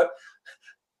saying, you know what?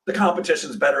 The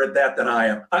competition's better at that than I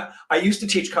am. I used to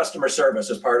teach customer service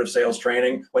as part of sales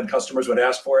training when customers would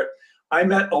ask for it. I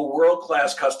met a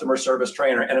world-class customer service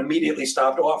trainer and immediately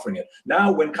stopped offering it. Now,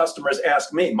 when customers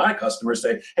ask me, my customers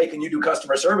say, hey, can you do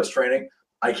customer service training?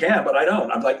 I can, but I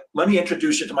don't. I'm like, let me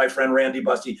introduce you to my friend Randy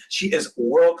Busty. She is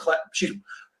world-class.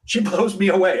 She blows me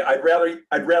away. I'd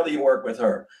rather you work with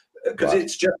her, because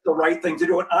It's just the right thing to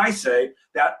do. And I say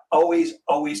that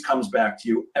always comes back to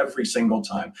you every single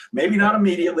time. Maybe not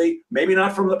immediately, maybe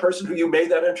not from the person who you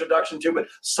made that introduction to, but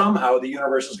somehow the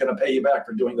universe is going to pay you back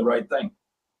for doing the right thing.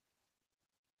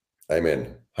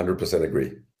 Amen. 100%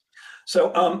 agree.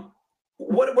 So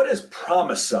what is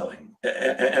promise selling?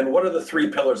 And what are the 3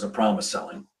 pillars of promise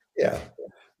selling? Yeah.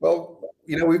 Well,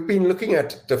 we've been looking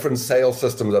at different sales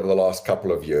systems over the last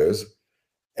couple of years,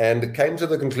 and came to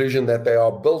the conclusion that they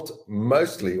are built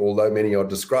mostly, although many are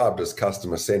described as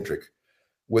customer-centric,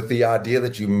 with the idea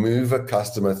that you move a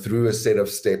customer through a set of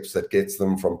steps that gets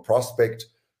them from prospect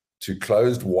to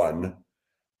closed won,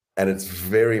 and it's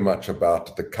very much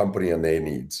about the company and their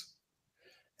needs.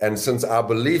 And since our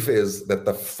belief is that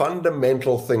the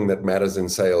fundamental thing that matters in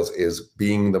sales is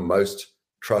being the most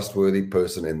trustworthy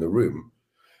person in the room,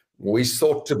 we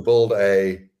sought to build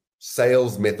a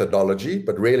sales methodology,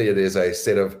 but really it is a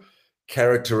set of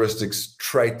characteristics,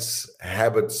 traits,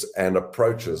 habits, and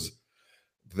approaches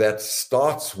that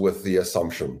starts with the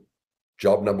assumption,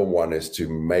 job number 1 is to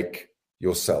make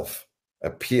yourself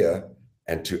appear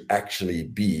and to actually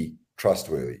be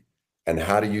trustworthy. And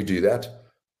how do you do that?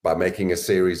 By making a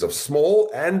series of small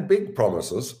and big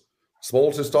promises,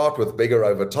 small to start with, bigger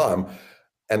over time.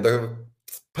 And the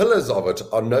pillars of it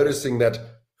are noticing that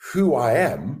who I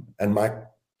am and my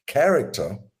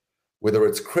character, whether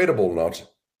it's credible or not,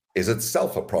 is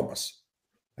itself a promise.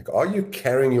 Like, are you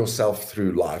carrying yourself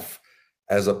through life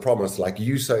as a promise? Like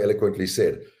you so eloquently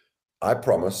said, I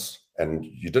promise, and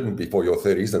you didn't before your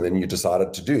 30s, and then you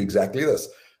decided to do exactly this.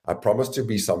 I promise to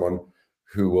be someone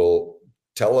who will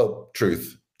tell the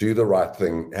truth, do the right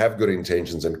thing, have good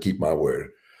intentions, and keep my word.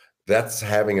 That's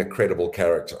having a credible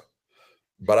character.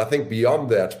 But I think beyond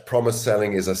that, promise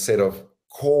selling is a set of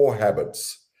core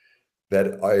habits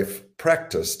that, if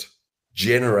practiced,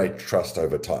 generate trust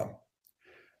over time.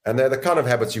 And they're the kind of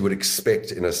habits you would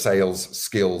expect in a sales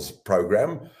skills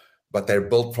program, but they're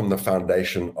built from the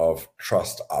foundation of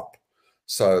trust up.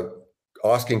 So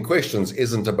asking questions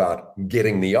isn't about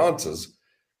getting the answers.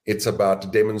 It's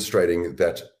about demonstrating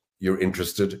that you're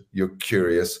interested, you're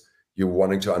curious, you're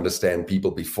wanting to understand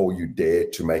people before you dare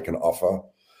to make an offer.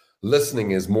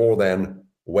 Listening is more than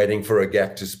waiting for a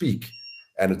gap to speak.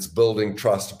 And it's building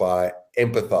trust by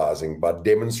empathizing, by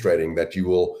demonstrating that you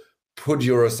will put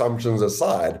your assumptions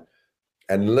aside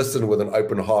and listen with an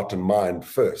open heart and mind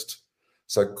first.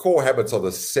 So core habits are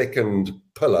the second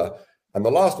pillar. And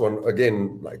the last one,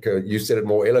 again, like you said it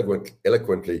more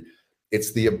eloquently,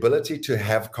 it's the ability to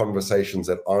have conversations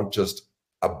that aren't just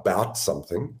about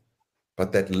something,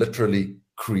 but that literally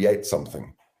create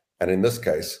something. And in this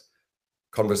case,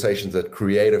 conversations that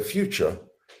create a future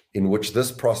in which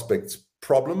this prospect's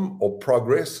problem or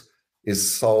progress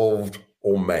is solved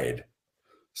or made.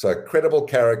 So credible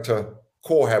character,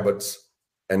 core habits,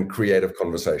 and creative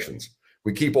conversations.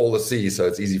 We keep all the C's, so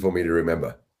it's easy for me to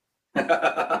remember.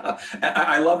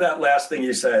 I love that last thing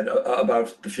you said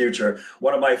about the future.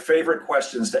 One of my favorite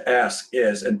questions to ask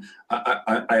is, and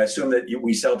I assume that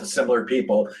we sell to similar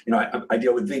people. You know, I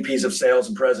deal with VPs of sales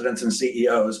and presidents and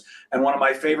CEOs. And one of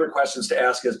my favorite questions to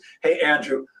ask is, hey,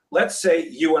 Andrew, let's say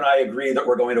you and I agree that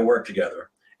we're going to work together.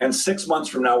 And 6 months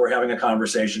from now, we're having a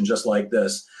conversation just like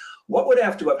this. What would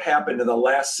have to have happened in the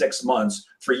last 6 months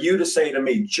for you to say to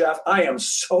me, Jeff, I am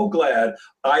so glad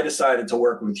I decided to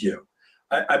work with you?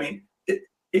 I mean,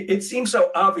 it seems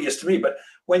so obvious to me, but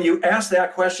when you ask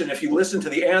that question, if you listen to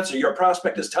the answer, your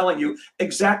prospect is telling you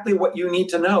exactly what you need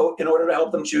to know in order to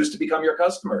help them choose to become your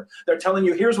customer. They're telling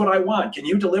you, here's what I want. Can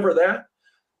you deliver that?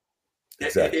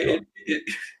 Exactly.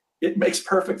 It makes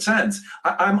perfect sense.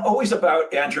 I'm always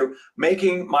about, Andrew,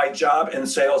 making my job in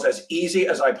sales as easy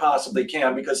as I possibly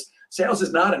can, because sales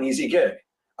is not an easy gig.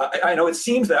 I know it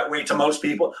seems that way to most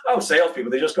people. Oh,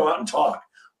 salespeople, they just go out and talk.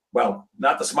 Well,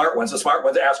 not the smart ones. The smart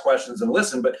ones ask questions and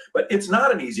listen, but it's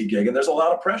not an easy gig, and there's a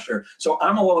lot of pressure. So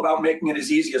I'm all about making it as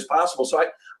easy as possible. So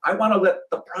I want to let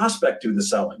the prospect do the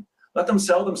selling. Let them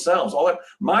sell themselves.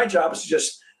 My job is to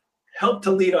just help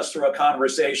to lead us through a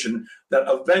conversation that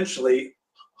eventually,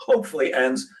 hopefully,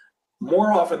 ends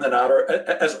more often than not, or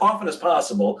as often as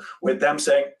possible, with them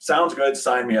saying, sounds good,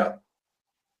 sign me up.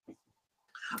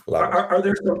 Are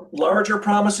there some larger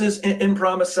promises in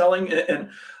promise selling? And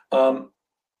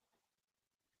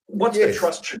what's the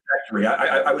trust trajectory?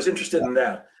 I was interested in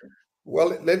that.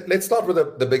 Well, let's start with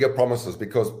the bigger promises,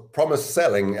 because promise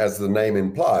selling, as the name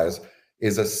implies,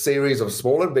 is a series of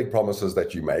small and big promises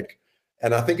that you make.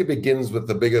 And I think it begins with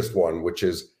the biggest one, which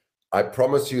is, I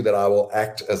promise you that I will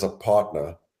act as a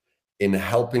partner in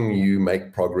helping you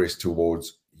make progress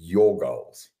towards your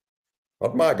goals.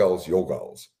 Not my goals, your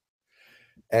goals.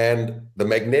 And the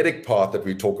magnetic part that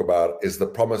we talk about is the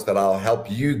promise that I'll help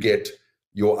you get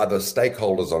your other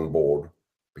stakeholders on board,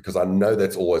 because I know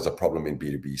that's always a problem in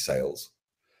B2B sales.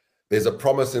 There's a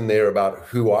promise in there about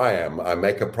who I am. I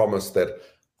make a promise that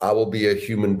I will be a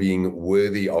human being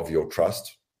worthy of your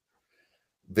trust.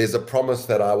 There's a promise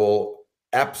that I will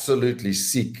absolutely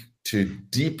seek to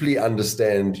deeply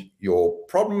understand your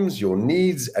problems, your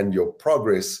needs, and your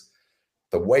progress,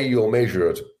 the way you'll measure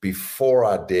it, before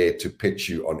I dare to pitch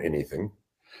you on anything.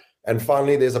 And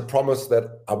finally, there's a promise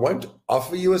that I won't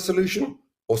offer you a solution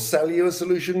or sell you a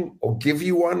solution or give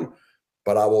you one,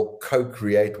 but I will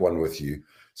co-create one with you.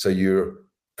 So you're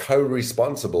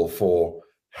co-responsible for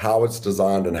how it's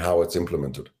designed and how it's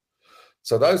implemented.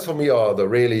 So those for me are the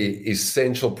really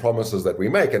essential promises that we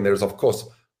make. And there's, of course,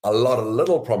 a lot of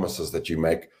little promises that you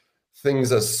make,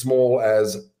 things as small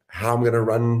as how I'm going to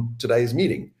run today's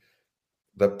meeting,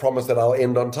 the promise that I'll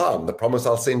end on time, the promise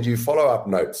I'll send you follow-up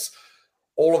notes.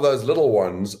 All of those little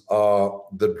ones are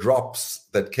the drops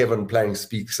that Kevin Plank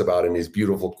speaks about in his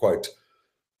beautiful quote,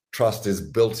 trust is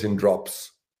built in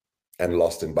drops and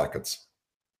lost in buckets.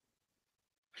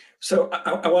 So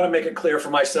I want to make it clear for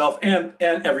myself and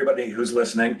everybody who's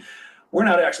listening, we're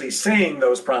not actually saying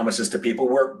those promises to people.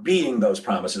 We're being those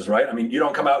promises, right? I mean, you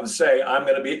don't come out and say, I'm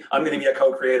going to be a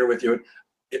co-creator with you.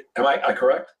 Am I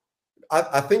correct?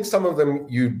 I think some of them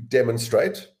you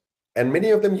demonstrate, and many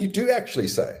of them you do actually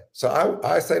say. So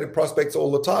I say to prospects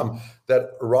all the time that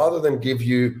rather than give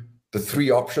you the three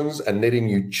options and letting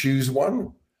you choose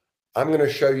one, I'm going to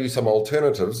show you some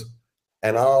alternatives,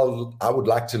 and I would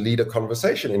like to lead a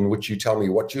conversation in which you tell me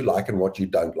what you like and what you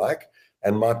don't like,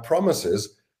 And my promise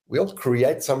is we'll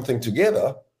create something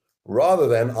together rather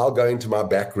than I'll go into my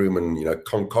back room and,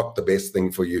 concoct the best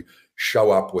thing for you,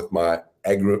 show up with my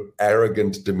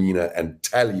arrogant demeanor and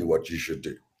tell you what you should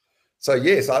do. So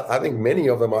yes, I think many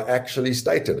of them are actually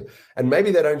stated. And maybe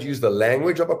they don't use the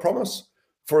language of a promise.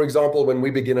 For example, when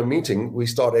we begin a meeting, we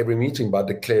start every meeting by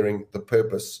declaring the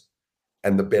purpose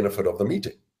and the benefit of the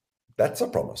meeting. That's a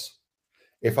promise.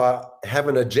 If I have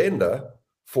an agenda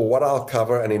for what I'll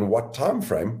cover and in what time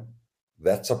frame,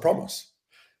 that's a promise.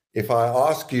 If I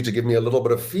ask you to give me a little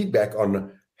bit of feedback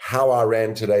on how I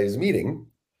ran today's meeting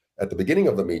at the beginning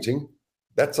of the meeting,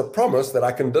 that's a promise that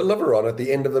I can deliver on at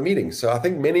the end of the meeting. So I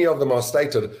think many of them are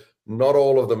stated, not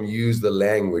all of them use the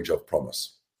language of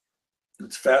promise.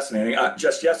 It's fascinating.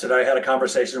 Just yesterday, I had a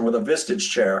conversation with a Vistage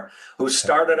chair who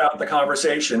started out the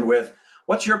conversation with,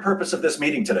 "What's your purpose of this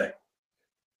meeting today?"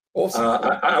 Awesome.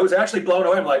 I was actually blown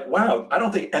away. I'm like, wow, I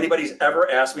don't think anybody's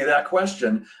ever asked me that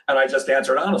question. And I just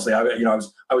answered honestly. I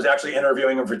was actually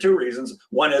interviewing him for two reasons.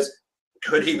 One is,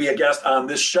 could he be a guest on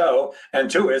this show?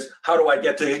 And two is, how do I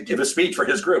get to give a speech for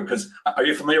his group? Because are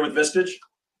you familiar with Vistage?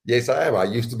 Yes, I am. I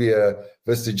used to be a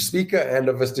Vistage speaker and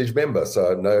a Vistage member,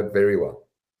 so I know it very well.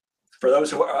 For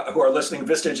those who are listening,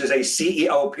 Vistage is a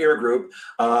CEO peer group.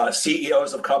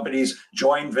 CEOs of companies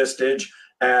join Vistage.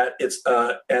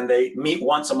 And they meet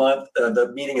once a month.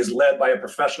 The meeting is led by a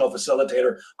professional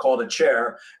facilitator called a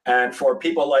chair. And for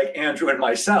people like Andrew and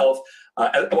myself,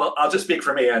 well, I'll just speak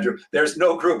for me, Andrew. There's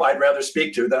no group I'd rather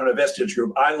speak to than a Vistage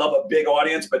group. I love a big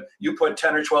audience, but you put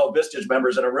 10 or 12 Vistage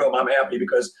members in a room, I'm happy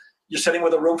because you're sitting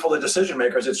with a room full of decision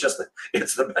makers. It's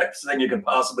the best thing you can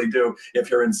possibly do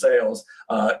if you're in sales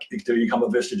to become a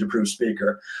Vistage approved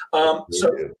speaker.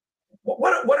 So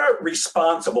what are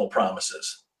responsible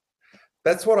promises?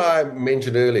 That's what I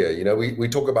mentioned earlier. We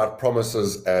talk about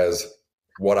promises as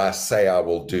what I say I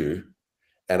will do.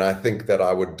 And I think that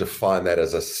I would define that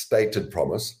as a stated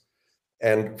promise.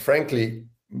 And frankly,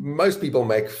 most people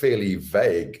make fairly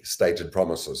vague stated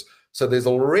promises. So there's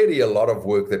already a lot of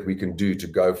work that we can do to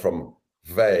go from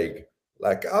vague,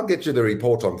 like I'll get you the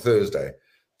report on Thursday,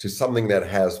 to something that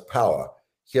has power.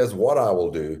 Here's what I will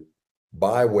do,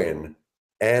 by when,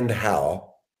 and how.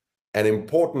 And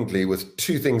importantly, with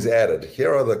two things added,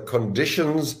 here are the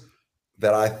conditions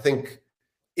that I think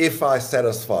if I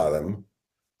satisfy them,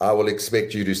 I will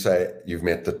expect you to say you've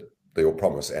met your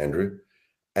promise, Andrew.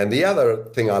 And the other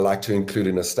thing I like to include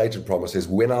in a stated promise is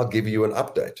when I'll give you an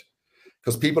update.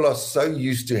 Because people are so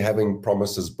used to having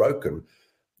promises broken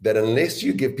that unless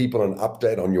you give people an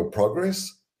update on your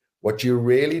progress, what you're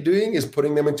really doing is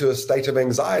putting them into a state of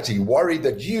anxiety, worried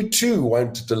that you too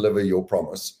won't deliver your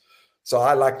promise. So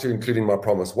I like to include in my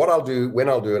promise what I'll do, when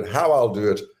I'll do it, how I'll do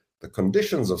it, the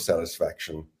conditions of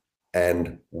satisfaction,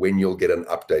 and when you'll get an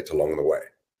update along the way.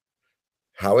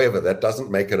 However, that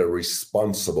doesn't make it a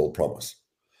responsible promise.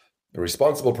 The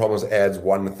responsible promise adds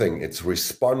one thing. It's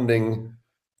responding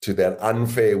to that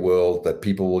unfair world that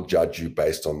people will judge you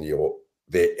based on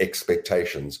their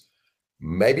expectations,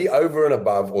 maybe over and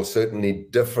above or certainly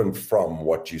different from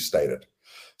what you stated.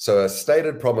 So a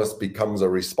stated promise becomes a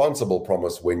responsible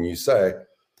promise when you say,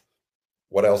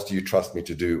 what else do you trust me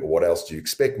to do? Or what else do you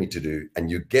expect me to do? And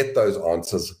you get those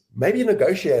answers, maybe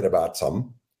negotiate about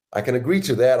some. I can agree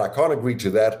to that. I can't agree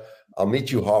to that. I'll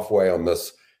meet you halfway on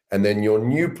this. And then your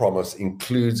new promise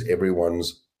includes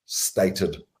everyone's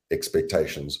stated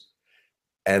expectations.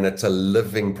 And it's a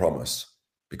living promise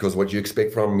because what you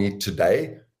expect from me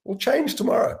today will change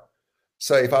tomorrow.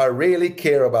 So if I really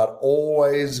care about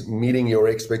always meeting your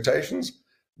expectations,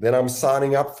 then I'm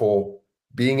signing up for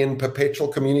being in perpetual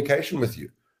communication with you.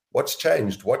 What's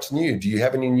changed? What's new? Do you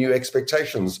have any new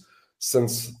expectations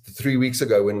since 3 weeks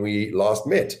ago when we last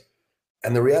met?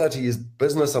 And the reality is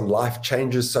business and life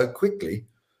changes so quickly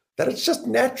that it's just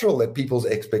natural that people's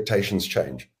expectations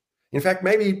change. In fact,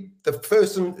 maybe the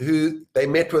person who they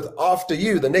met with after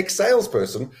you, the next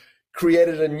salesperson,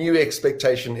 created a new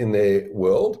expectation in their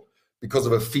world because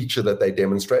of a feature that they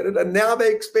demonstrated, and now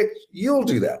they expect you'll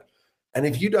do that. And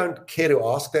if you don't care to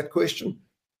ask that question,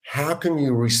 how can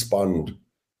you respond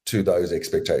to those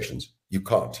expectations? You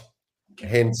can't.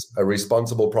 Hence, a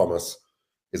responsible promise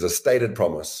is a stated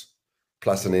promise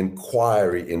plus an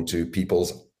inquiry into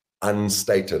people's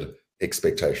unstated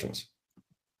expectations.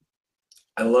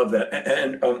 I love that.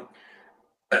 And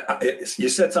you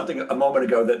said something a moment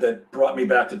ago that brought me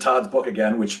back to Todd's book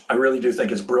again, which I really do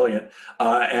think is brilliant.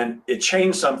 And it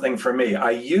changed something for me.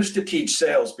 I used to teach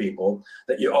salespeople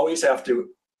that you always have to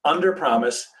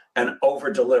under-promise and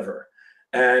over-deliver.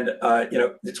 And,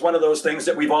 it's one of those things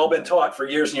that we've all been taught for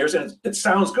years and years. And it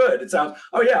sounds good. It sounds,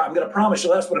 oh, yeah, I'm going to promise you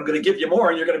less, but I'm going to give you more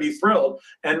and you're going to be thrilled.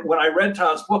 And when I read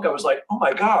Todd's book, I was like, oh,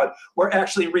 my God, we're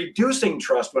actually reducing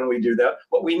trust when we do that.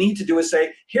 What we need to do is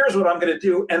say, here's what I'm going to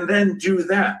do, and then do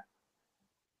that.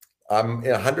 I'm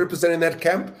 100% in that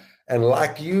camp. And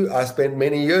like you, I spent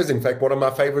many years. In fact, one of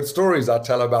my favorite stories I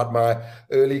tell about my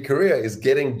early career is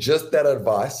getting just that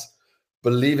advice,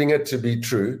 believing it to be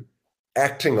true,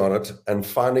 acting on it, and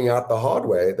finding out the hard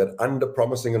way that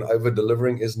under-promising and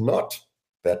over-delivering is not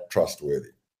that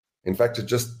trustworthy. In fact, it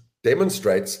just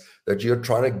demonstrates that you're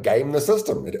trying to game the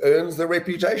system. It earns the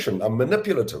reputation. I'm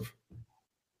manipulative.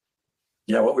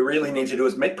 Yeah, what we really need to do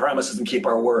is make promises and keep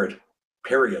our word,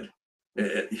 period.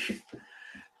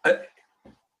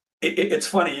 It's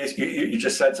funny, you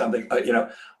just said something,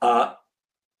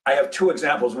 I have two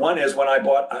examples. One is when I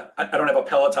bought, I don't have a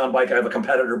Peloton bike, I have a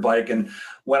competitor bike. And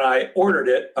when I ordered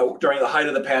it during the height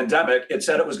of the pandemic, it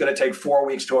said it was going to take 4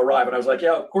 weeks to arrive. And I was like,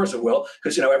 yeah, of course it will,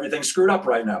 because, everything's screwed up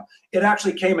right now. It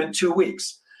actually came in 2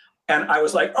 weeks. And I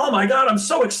was like, oh my God, I'm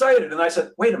so excited. And I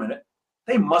said, wait a minute.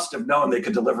 They must have known they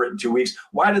could deliver it in 2 weeks.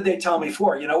 Why did they tell me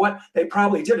 4? You know what? They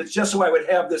probably did. It's just so I would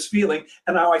have this feeling.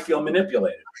 And now I feel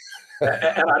manipulated.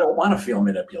 And I don't want to feel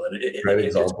manipulated.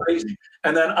 It's crazy.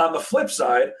 And then on the flip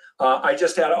side, I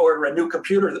just had to order a new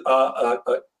computer.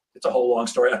 It's a whole long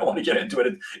story. I don't want to get into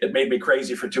it. It made me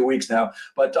crazy for 2 weeks now.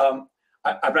 But I'm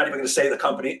not even going to say the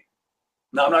company.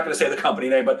 No, I'm not going to say the company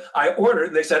name. But I ordered,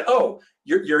 and they said, "Oh,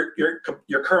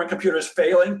 your current computer is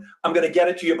failing. I'm going to get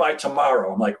it to you by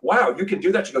tomorrow." I'm like, "Wow, you can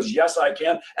do that?" She goes, "Yes, I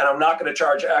can, and I'm not going to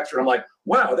charge extra." I'm like,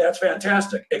 "Wow, that's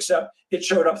fantastic." Except it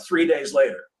showed up 3 days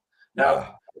later.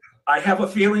 Now. I have a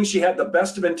feeling she had the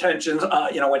best of intentions,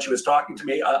 when she was talking to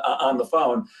me on the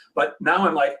phone. But now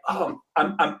I'm like, oh,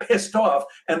 I'm pissed off,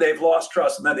 and they've lost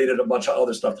trust. And then they did a bunch of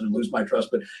other stuff to lose my trust.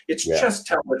 But it's just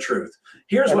tell the truth.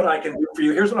 Here's what I can do for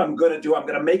you. Here's what I'm going to do. I'm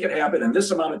going to make it happen in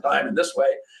this amount of time in this way.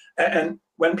 And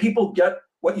when people get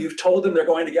what you've told them they're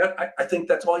going to get, I think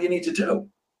that's all you need to do.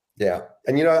 Yeah.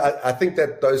 And, I think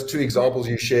that those two examples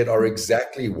you shared are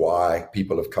exactly why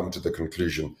people have come to the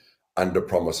conclusion under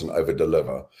promise and over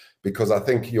deliver, because I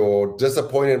think your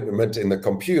disappointment in the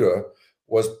computer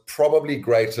was probably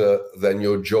greater than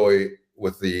your joy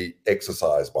with the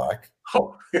exercise bike.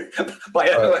 Oh,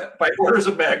 by orders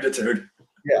of magnitude.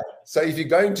 Yeah. So if you're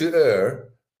going to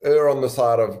err on the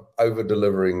side of over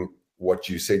delivering what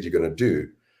you said you're going to do.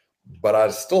 But I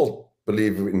still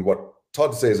believe in what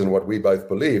Todd says and what we both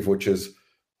believe, which is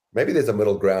maybe there's a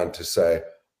middle ground to say,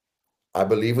 I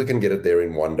believe we can get it there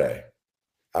in 1 day.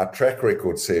 Our track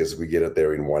record says we get it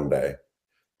there in 1 day.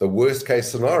 The worst case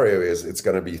scenario is it's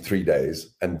going to be 3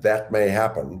 days, and that may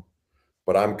happen,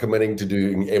 but I'm committing to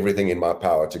doing everything in my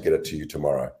power to get it to you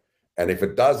tomorrow. And if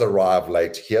it does arrive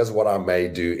late, here's what I may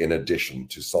do in addition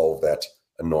to solve that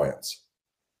annoyance.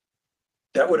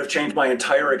 That would have changed my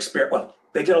entire experience. Well,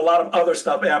 they did a lot of other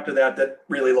stuff after that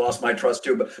really lost my trust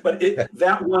too. But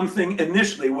that one thing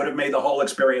initially would have made the whole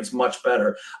experience much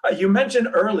better. You mentioned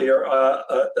earlier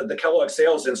the Kellogg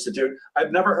Sales Institute.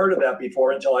 I've never heard of that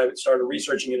before until I started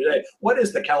researching it today. What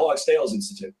is the Kellogg Sales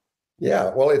Institute?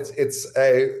 Yeah, well, it's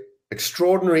a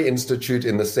extraordinary institute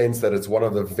in the sense that it's one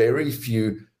of the very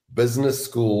few business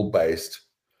school-based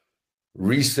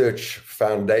research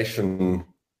foundation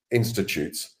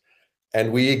institutes.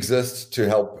 And we exist to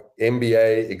help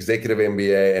MBA, executive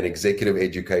MBA, and executive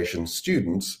education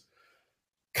students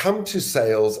come to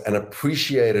sales and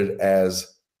appreciate it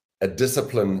as a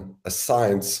discipline, a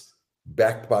science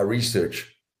backed by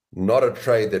research, not a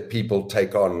trade that people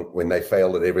take on when they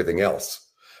fail at everything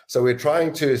else. So we're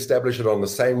trying to establish it on the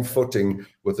same footing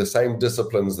with the same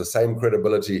disciplines, the same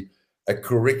credibility, a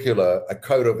curricula, a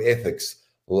code of ethics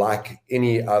like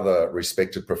any other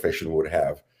respected profession would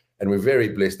have. And we're very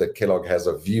blessed that Kellogg has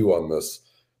a view on this,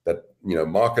 that,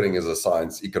 marketing is a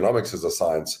science, economics is a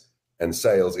science, and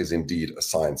sales is indeed a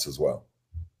science as well.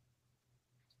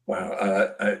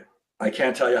 Wow. I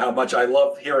can't tell you how much I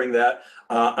love hearing that.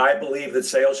 I believe that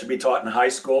sales should be taught in high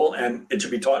school and it should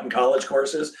be taught in college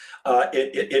courses.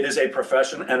 It is a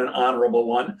profession and an honorable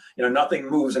one. Nothing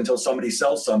moves until somebody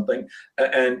sells something.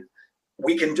 And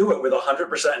we can do it with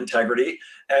 100% integrity,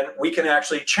 and we can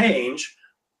actually change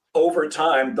over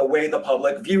time the way the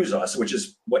public views us, which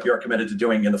is what you're committed to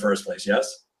doing in the first place.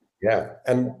 Yes. Yeah.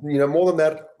 And more than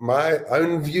that, my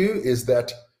own view is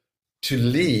that to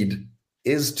lead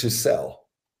is to sell.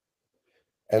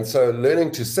 And so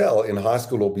learning to sell in high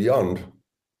school or beyond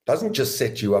doesn't just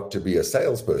set you up to be a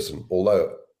salesperson,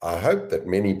 although I hope that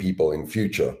many people in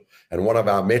future, and one of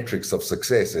our metrics of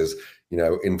success is,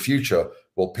 in future,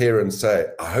 will parents say,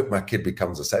 I hope my kid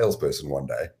becomes a salesperson one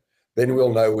day. then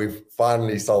we'll know we've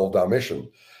finally solved our mission.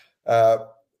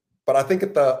 But I think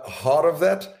at the heart of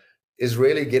that is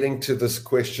really getting to this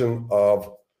question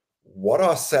of what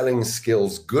are selling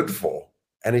skills good for?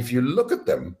 And if you look at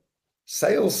them,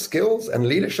 sales skills and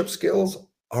leadership skills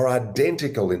are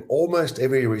identical in almost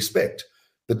every respect.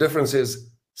 The difference is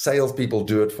salespeople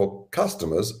do it for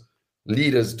customers,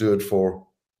 leaders do it for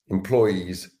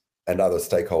employees and other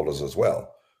stakeholders as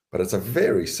well. But it's a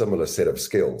very similar set of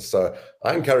skills. So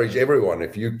I encourage everyone,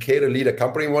 if you care to lead a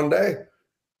company one day,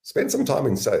 spend some time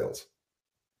in sales.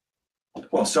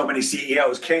 Well, so many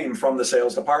CEOs came from the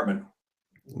sales department.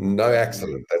 No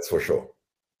accident, that's for sure.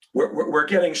 We're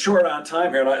getting short on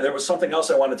time here. And there was something else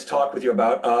I wanted to talk with you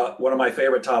about. One of my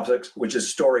favorite topics, which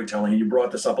is storytelling. You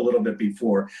brought this up a little bit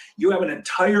before. You have an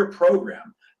entire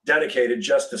program dedicated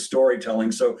just to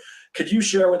storytelling. So could you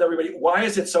share with everybody, why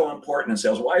is it so important in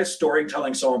sales? Why is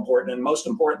storytelling so important? And most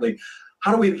importantly,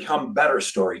 how do we become better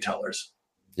storytellers?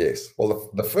 Yes.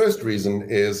 Well, the first reason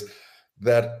is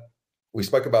that we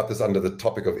spoke about this under the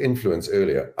topic of influence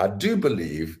earlier. I do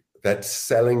believe that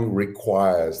selling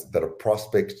requires that a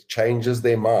prospect changes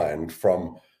their mind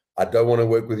from, I don't want to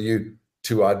work with you,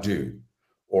 to I do,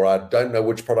 or I don't know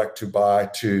which product to buy,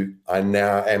 to I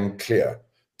now am clear,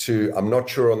 to I'm not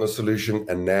sure on the solution,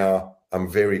 and now I'm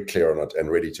very clear on it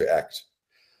and ready to act.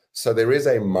 So there is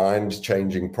a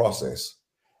mind-changing process.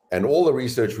 And all the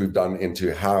research we've done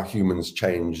into how humans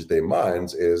change their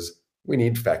minds is we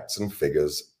need facts and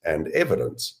figures and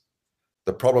evidence.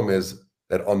 The problem is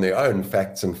that on their own,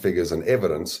 facts and figures and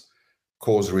evidence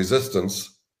cause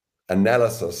resistance,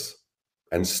 analysis,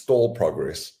 and stall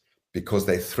progress because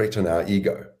they threaten our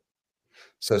ego.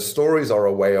 So stories are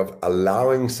a way of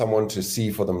allowing someone to see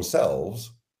for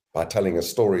themselves by telling a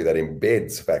story that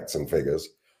embeds facts and figures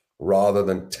rather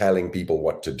than telling people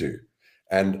what to do.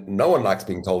 And no one likes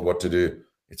being told what to do.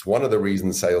 It's one of the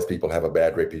reasons salespeople have a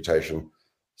bad reputation.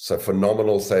 So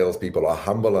phenomenal salespeople are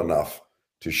humble enough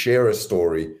to share a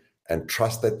story and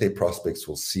trust that their prospects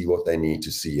will see what they need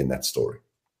to see in that story.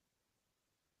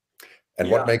 And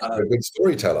what makes a good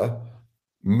storyteller?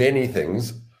 Many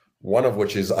things, one of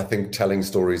which is, I think, telling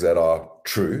stories that are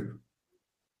true.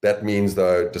 That means,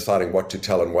 though, deciding what to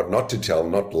tell and what not to tell,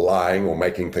 not lying or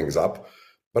making things up.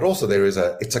 But also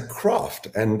it's a craft,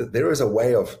 and there is a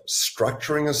way of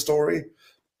structuring a story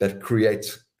that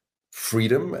creates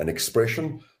freedom and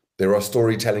expression. There are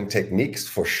storytelling techniques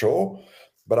for sure,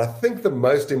 but I think the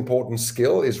most important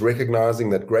skill is recognizing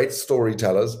that great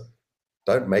storytellers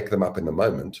don't make them up in the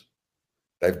moment.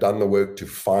 They've done the work to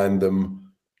find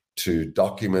them, to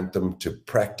document them, to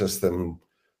practice them,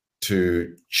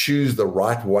 to choose the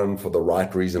right one for the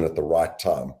right reason at the right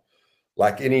time.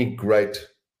 Like any great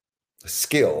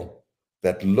skill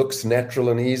that looks natural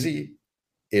and easy,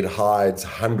 it hides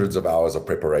hundreds of hours of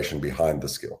preparation behind the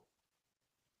skill.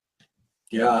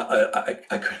 Yeah,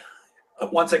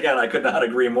 once again, I could not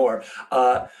agree more.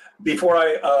 Before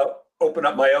I opened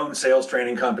up my own sales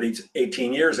training company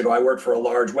 18 years ago, I worked for a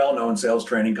large, well-known sales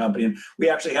training company, and we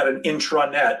actually had an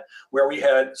intranet where we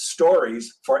had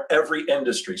stories for every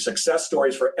industry, success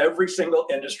stories for every single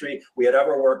industry we had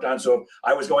ever worked on. So if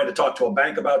I was going to talk to a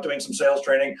bank about doing some sales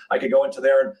training, I could go into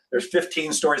there, and there's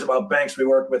 15 stories about banks we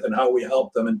work with and how we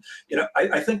help them. And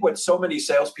I think what so many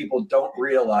salespeople don't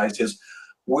realize is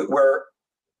we're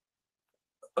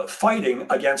fighting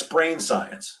against brain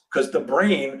science, because the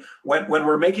brain, when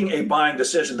we're making a buying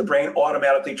decision, the brain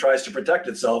automatically tries to protect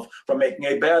itself from making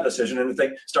a bad decision. And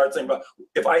start thinking about,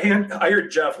 if I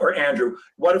hired Jeff or Andrew,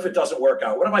 what if it doesn't work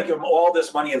out? What if I give them all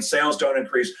this money and sales don't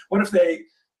increase? What if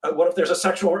there's a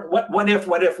sexual, what if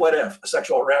a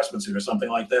sexual harassment suit or something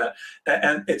like that?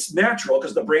 And it's natural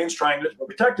because the brain's trying to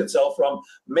protect itself from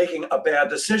making a bad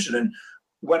decision. And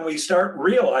when we start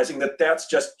realizing that that's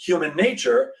just human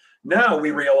nature, now we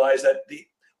realize that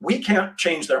we can't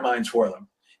change their minds for them.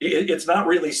 It's not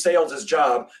really sales'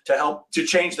 job to help to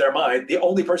change their mind. The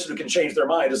only person who can change their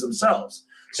mind is themselves.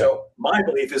 So my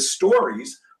belief is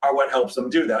stories are what helps them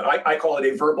do that. I call it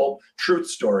a verbal truth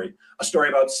story, a story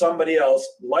about somebody else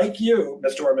like you,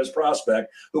 Mr. or Ms.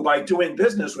 Prospect, who by doing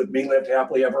business with me lived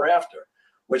happily ever after,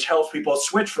 which helps people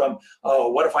switch from,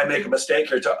 oh, what if I make a mistake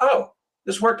here, to, oh,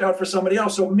 this worked out for somebody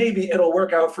else, so maybe it'll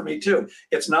work out for me too.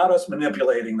 It's not us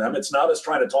manipulating them. It's not us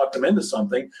trying to talk them into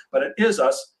something, but it is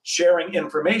us sharing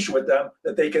information with them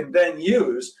that they can then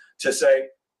use to say,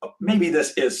 oh, maybe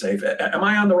this is safe. Am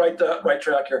I on the right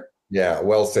track here? Yeah,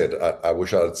 well said. I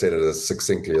wish I had said it as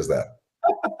succinctly as that.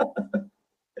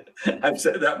 I've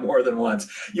said that more than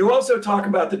once. You also talk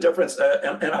about the difference,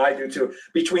 and I do too,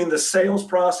 between the sales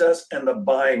process and the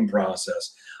buying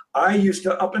process. I used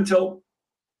to, up until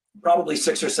probably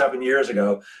 6 or 7 years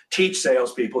ago, teach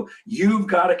salespeople, you've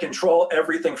got to control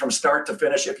everything from start to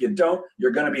finish. If you don't,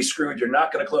 you're going to be screwed. You're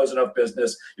not going to close enough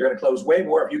business. You're going to close way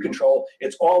more if you control.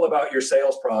 It's all about your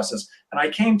sales process. And I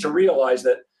came to realize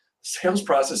that sales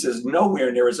process is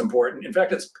nowhere near as important. In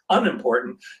fact, it's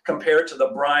unimportant compared to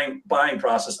the buying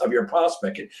process of your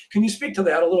prospect. Can you speak to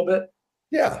that a little bit?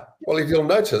 Yeah. Well, if you'll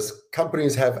notice,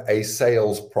 companies have a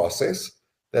sales process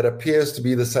that appears to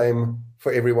be the same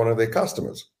for every one of their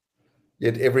customers.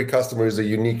 Yet every customer is a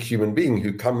unique human being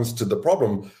who comes to the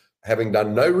problem having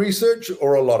done no research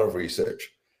or a lot of research,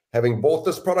 having bought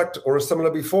this product or a similar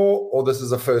before, or this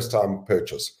is a first-time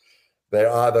purchase.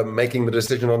 They're either making the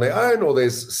decision on their own, or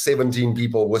there's 17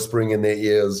 people whispering in their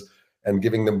ears and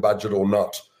giving them budget or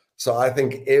not. So I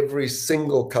think every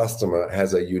single customer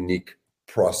has a unique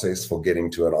process for getting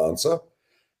to an answer.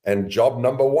 And job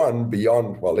number one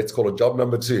beyond, well, let's call it job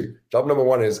number two. Job number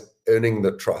one is earning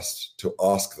the trust to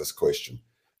ask this question.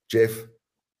 Jeff,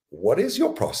 what is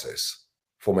your process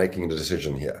for making the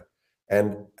decision here?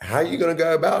 And how are you going to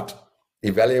go about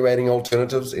evaluating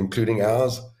alternatives, including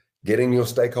ours, getting your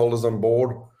stakeholders on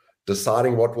board,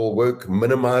 deciding what will work,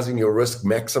 minimizing your risk,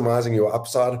 maximizing your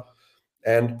upside?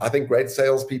 And I think great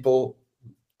salespeople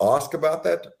ask about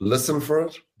that, listen for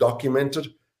it, document it,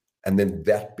 and then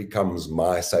that becomes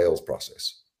my sales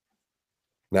process.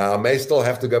 Now, I may still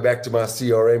have to go back to my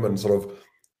CRM and sort of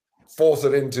force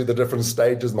it into the different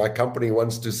stages my company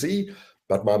wants to see,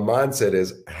 but my mindset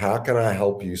is, how can I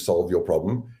help you solve your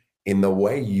problem in the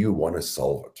way you want to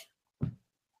solve it?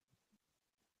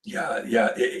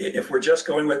 Yeah. If we're just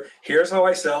going with, here's how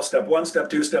I sell, step 1, step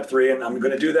 2, step 3, and I'm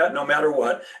going to do that no matter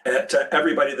what, to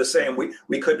everybody the same,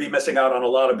 we could be missing out on a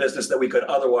lot of business that we could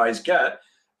otherwise get.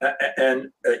 The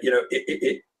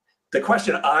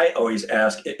question I always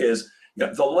ask is,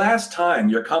 the last time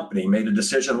your company made a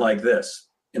decision like this,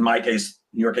 in my case,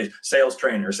 in your case, sales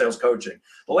training or sales coaching,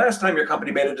 the last time your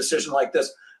company made a decision like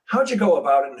this, how'd you go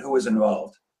about it and who was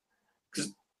involved?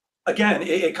 Because again,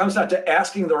 it comes down to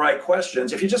asking the right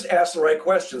questions. If you just ask the right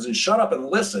questions and shut up and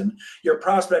listen, your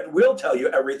prospect will tell you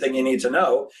everything you need to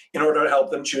know in order to help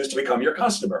them choose to become your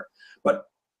customer. But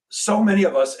so many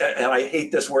of us, and I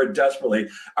hate this word desperately,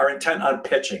 are intent on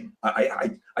pitching.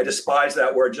 I despise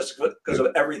that word just because of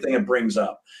everything it brings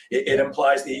up. It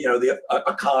implies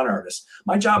a con artist.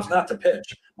 My job's not to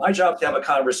pitch. My job's to have a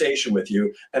conversation with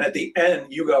you, and at the end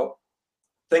you go,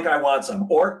 think I want some,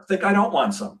 or think I don't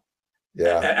want some.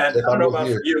 Yeah, and I don't know about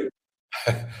for you.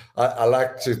 I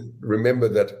like to remember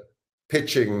that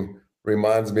pitching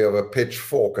reminds me of a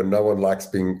pitchfork, and no one likes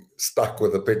being stuck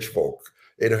with a pitchfork.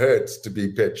 It hurts to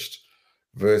be pitched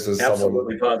versus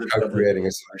Absolutely, someone co-creating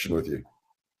a solution with you.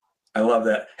 I love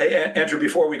that. Hey, Andrew,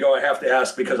 before we go, I have to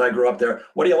ask, because I grew up there,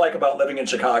 what do you like about living in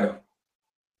Chicago?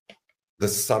 The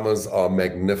summers are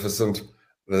magnificent.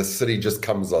 The city just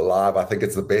comes alive. I think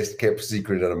it's the best kept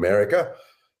secret in America.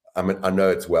 I mean, I know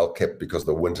it's well kept because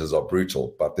the winters are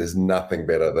brutal, but there's nothing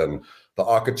better than the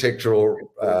architectural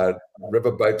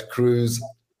riverboat cruise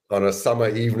on a summer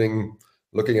evening,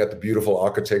 looking at the beautiful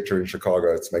architecture in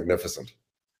Chicago. It's magnificent.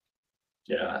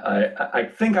 Yeah, I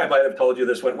think I might have told you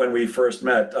this when we first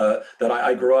met, that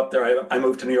I grew up there. I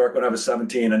moved to New York when I was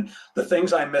 17, and the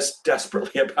things I miss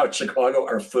desperately about Chicago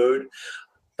are food.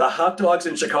 The hot dogs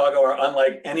in Chicago are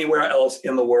unlike anywhere else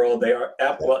in the world. They are,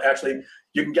 well, actually,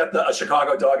 you can get a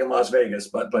Chicago dog in Las Vegas,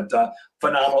 but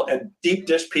phenomenal. And deep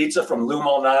dish pizza from Lou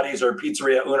Malnati's or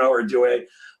Pizzeria Uno or Due.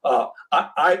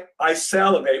 I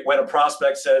salivate when a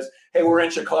prospect says, hey, we're in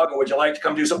Chicago, would you like to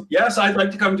come do some? Yes, I'd like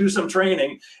to come do some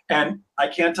training. And I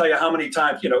can't tell you how many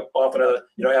times, often,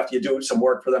 after you do some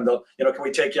work for them, they'll, can we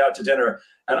take you out to dinner?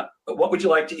 And what would you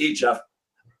like to eat, Jeff?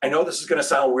 I know this is going to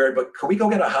sound weird, but can we go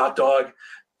get a hot dog?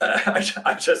 I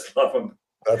just love them.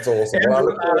 That's awesome. Andrew, well, I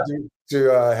look forward to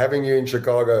having you in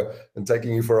Chicago and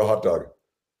taking you for a hot dog.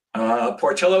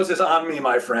 Portillo's is on me,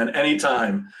 my friend,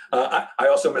 anytime. I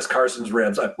also miss Carson's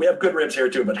ribs. We have good ribs here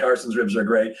too, but Carson's ribs are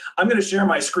great. I'm going to share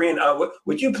my screen.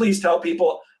 Would you please tell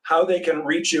people how they can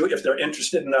reach you if they're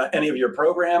interested in any of your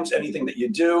programs, anything that you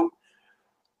do?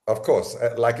 Of course.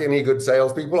 Like any good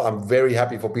salespeople, I'm very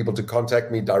happy for people to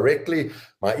contact me directly.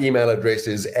 My email address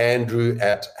is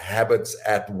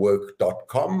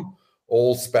andrew@habitsatwork.com,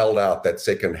 all spelled out, that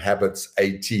second, habits,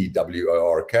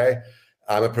 ATWORK.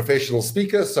 I'm a professional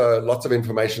speaker, so lots of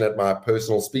information at my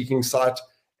personal speaking site,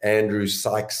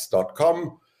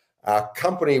 andrewsykes.com. Our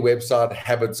company website,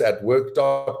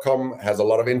 habitsatwork.com, has a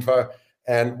lot of info.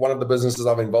 And one of the businesses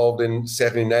I'm involved in,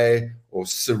 Serene or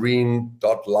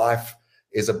serene.life,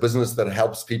 is a business that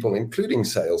helps people, including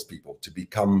salespeople, to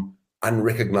become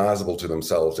unrecognizable to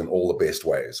themselves in all the best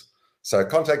ways. So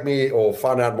contact me or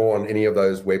find out more on any of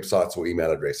those websites or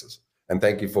email addresses. And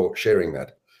thank you for sharing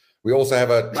that. We also have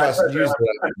a trust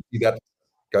newsletter.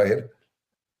 Go ahead.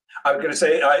 I was going to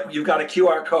say, you've got a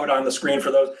QR code on the screen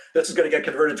for those. This is going to get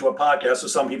converted to a podcast, so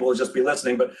some people will just be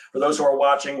listening. But for those who are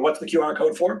watching, what's the QR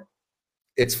code for?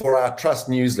 It's for our trust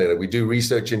newsletter. We do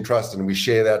research in trust and we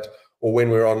share that. Or when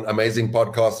we're on amazing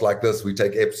podcasts like this, we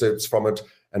take excerpts from it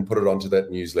and put it onto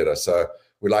that newsletter. So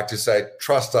we like to say,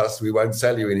 trust us. We won't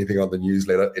sell you anything on the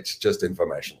newsletter. It's just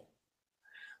information.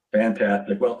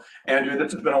 Fantastic. Well, Andrew,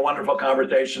 this has been a wonderful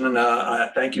conversation,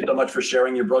 and thank you so much for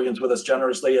sharing your brilliance with us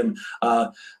generously, and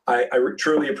I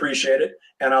truly appreciate it.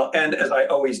 And I'll end as I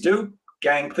always do.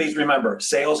 Gang, please remember,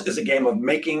 sales is a game of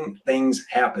making things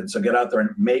happen. So get out there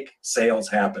and make sales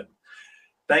happen.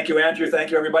 Thank you, Andrew.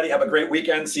 Thank you, everybody. Have a great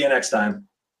weekend. See you next time.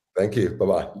 Thank you.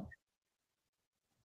 Bye-bye.